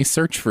to Danae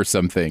Search for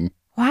Something.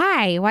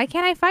 Why? Why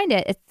can't I find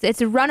it?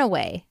 It's a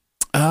Runaway.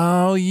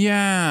 Oh,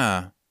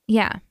 yeah.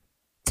 Yeah.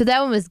 So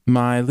that one was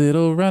My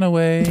little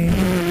runaway.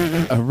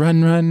 A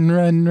run, run,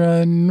 run,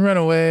 run,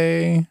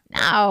 runaway.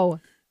 no.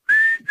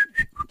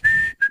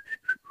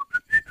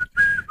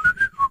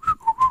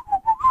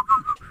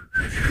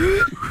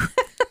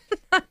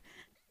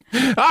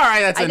 All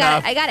right, that's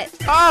enough. I got it.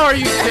 Oh, are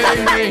you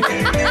kidding me?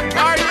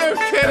 Are you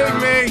kidding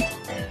me?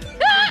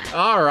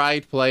 All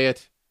right, play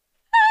it.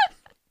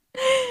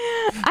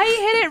 I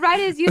hit it right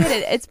as you hit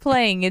it. It's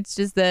playing. It's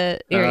just the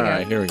here All we go.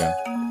 right, here we go.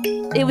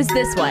 It was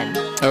this one.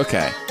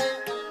 Okay.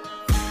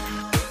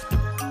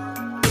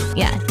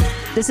 Yeah.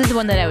 This is the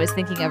one that I was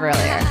thinking of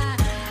earlier.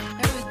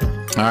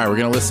 All right, we're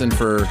going to listen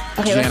for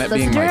Okay, Janet let's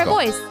being listen to her Michael.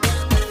 voice.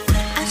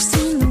 I've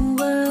seen the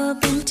world,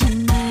 been to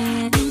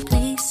many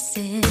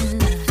places.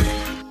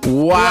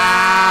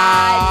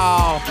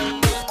 Wow.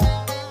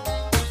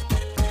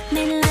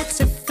 Made lots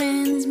of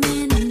friends,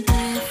 men in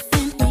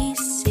different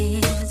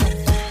races.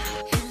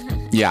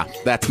 Yeah,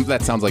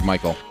 that sounds like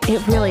Michael.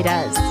 It really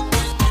does. I've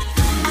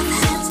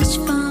had such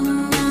fun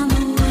around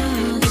the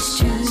world, it's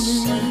true.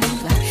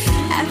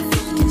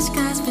 African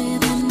skies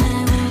with a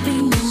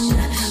narrowing moon.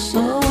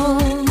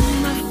 Oh,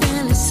 I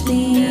fell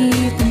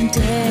asleep in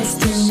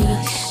destiny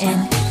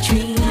and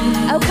dream.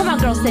 Oh, come on,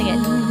 girl, sing it.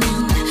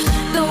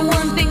 The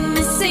one thing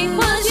missing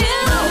was you.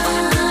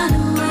 Run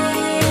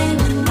away,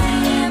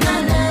 my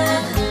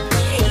love.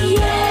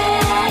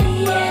 Yeah,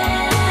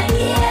 yeah,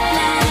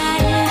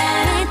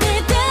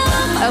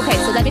 yeah. Okay,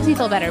 so that makes me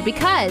feel better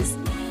because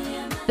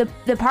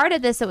The part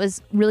of this that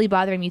was really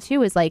bothering me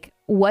too is like,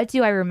 what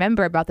do I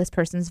remember about this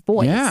person's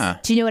voice? Yeah.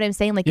 Do you know what I'm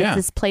saying? Like, Yeah. it's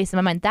this place in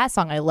my mind. That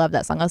song, I love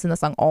that song. I listen to that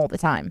song all the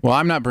time. Well,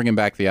 I'm not bringing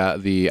back the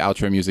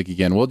outro music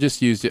again. We'll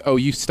just use it. Oh,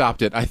 you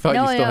stopped it. I thought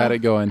you still had it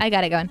going. I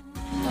got it going.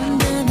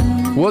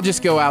 We'll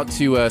just go out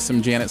to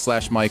some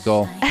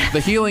Janet/Michael.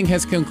 The healing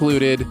has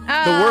concluded.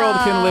 The world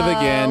can live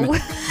again.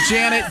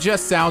 Janet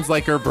just sounds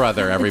like her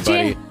brother,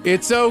 everybody.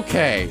 It's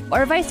okay.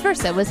 Or vice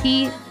versa.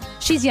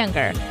 She's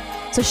younger,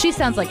 so she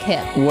sounds like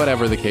him.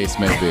 Whatever the case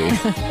may be.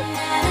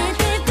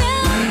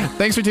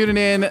 Thanks for tuning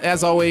in.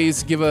 As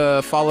always, give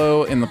a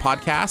follow in the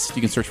podcast.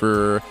 You can search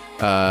for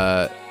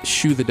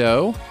Shoe the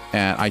Dough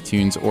at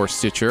iTunes or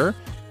Stitcher.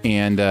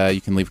 And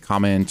you can leave a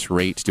comment,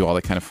 rate, do all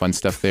that kind of fun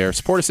stuff there.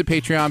 Support us at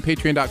Patreon,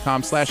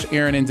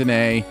 patreon.com/Aaron and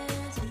Danae.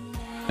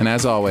 And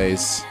as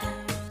always,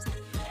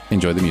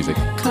 enjoy the music.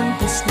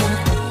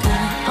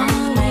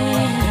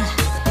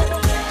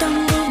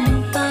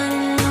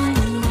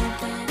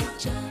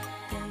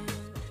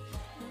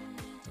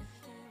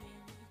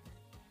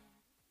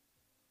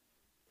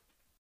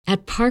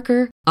 At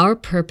Parker, our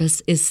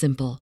purpose is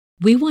simple.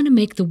 We want to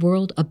make the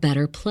world a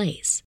better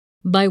place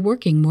by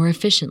working more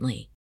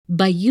efficiently,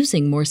 by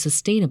using more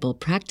sustainable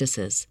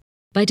practices,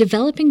 by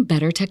developing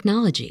better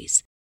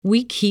technologies.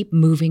 We keep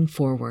moving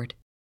forward.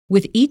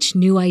 With each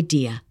new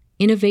idea,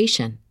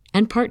 innovation,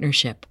 and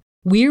partnership,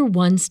 we're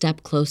one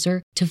step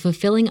closer to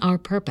fulfilling our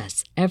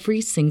purpose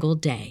every single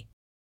day.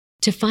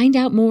 To find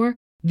out more,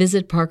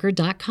 visit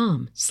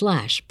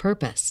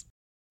parker.com/purpose.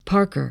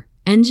 Parker,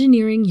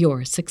 engineering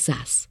your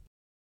success.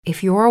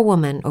 If you're a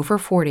woman over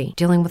 40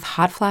 dealing with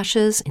hot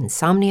flashes,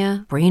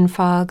 insomnia, brain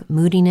fog,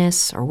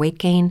 moodiness, or weight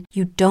gain,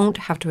 you don't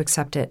have to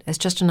accept it as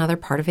just another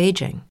part of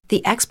aging.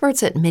 The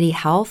experts at MIDI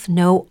Health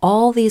know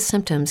all these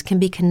symptoms can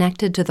be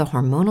connected to the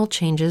hormonal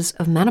changes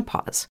of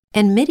menopause.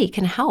 And MIDI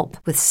can help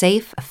with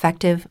safe,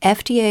 effective,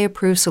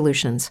 FDA-approved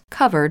solutions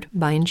covered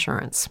by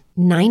insurance.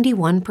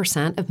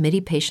 91% of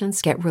MIDI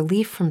patients get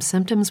relief from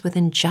symptoms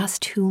within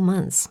just 2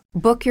 months.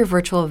 Book your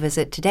virtual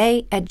visit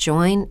today at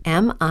joinmidi.com.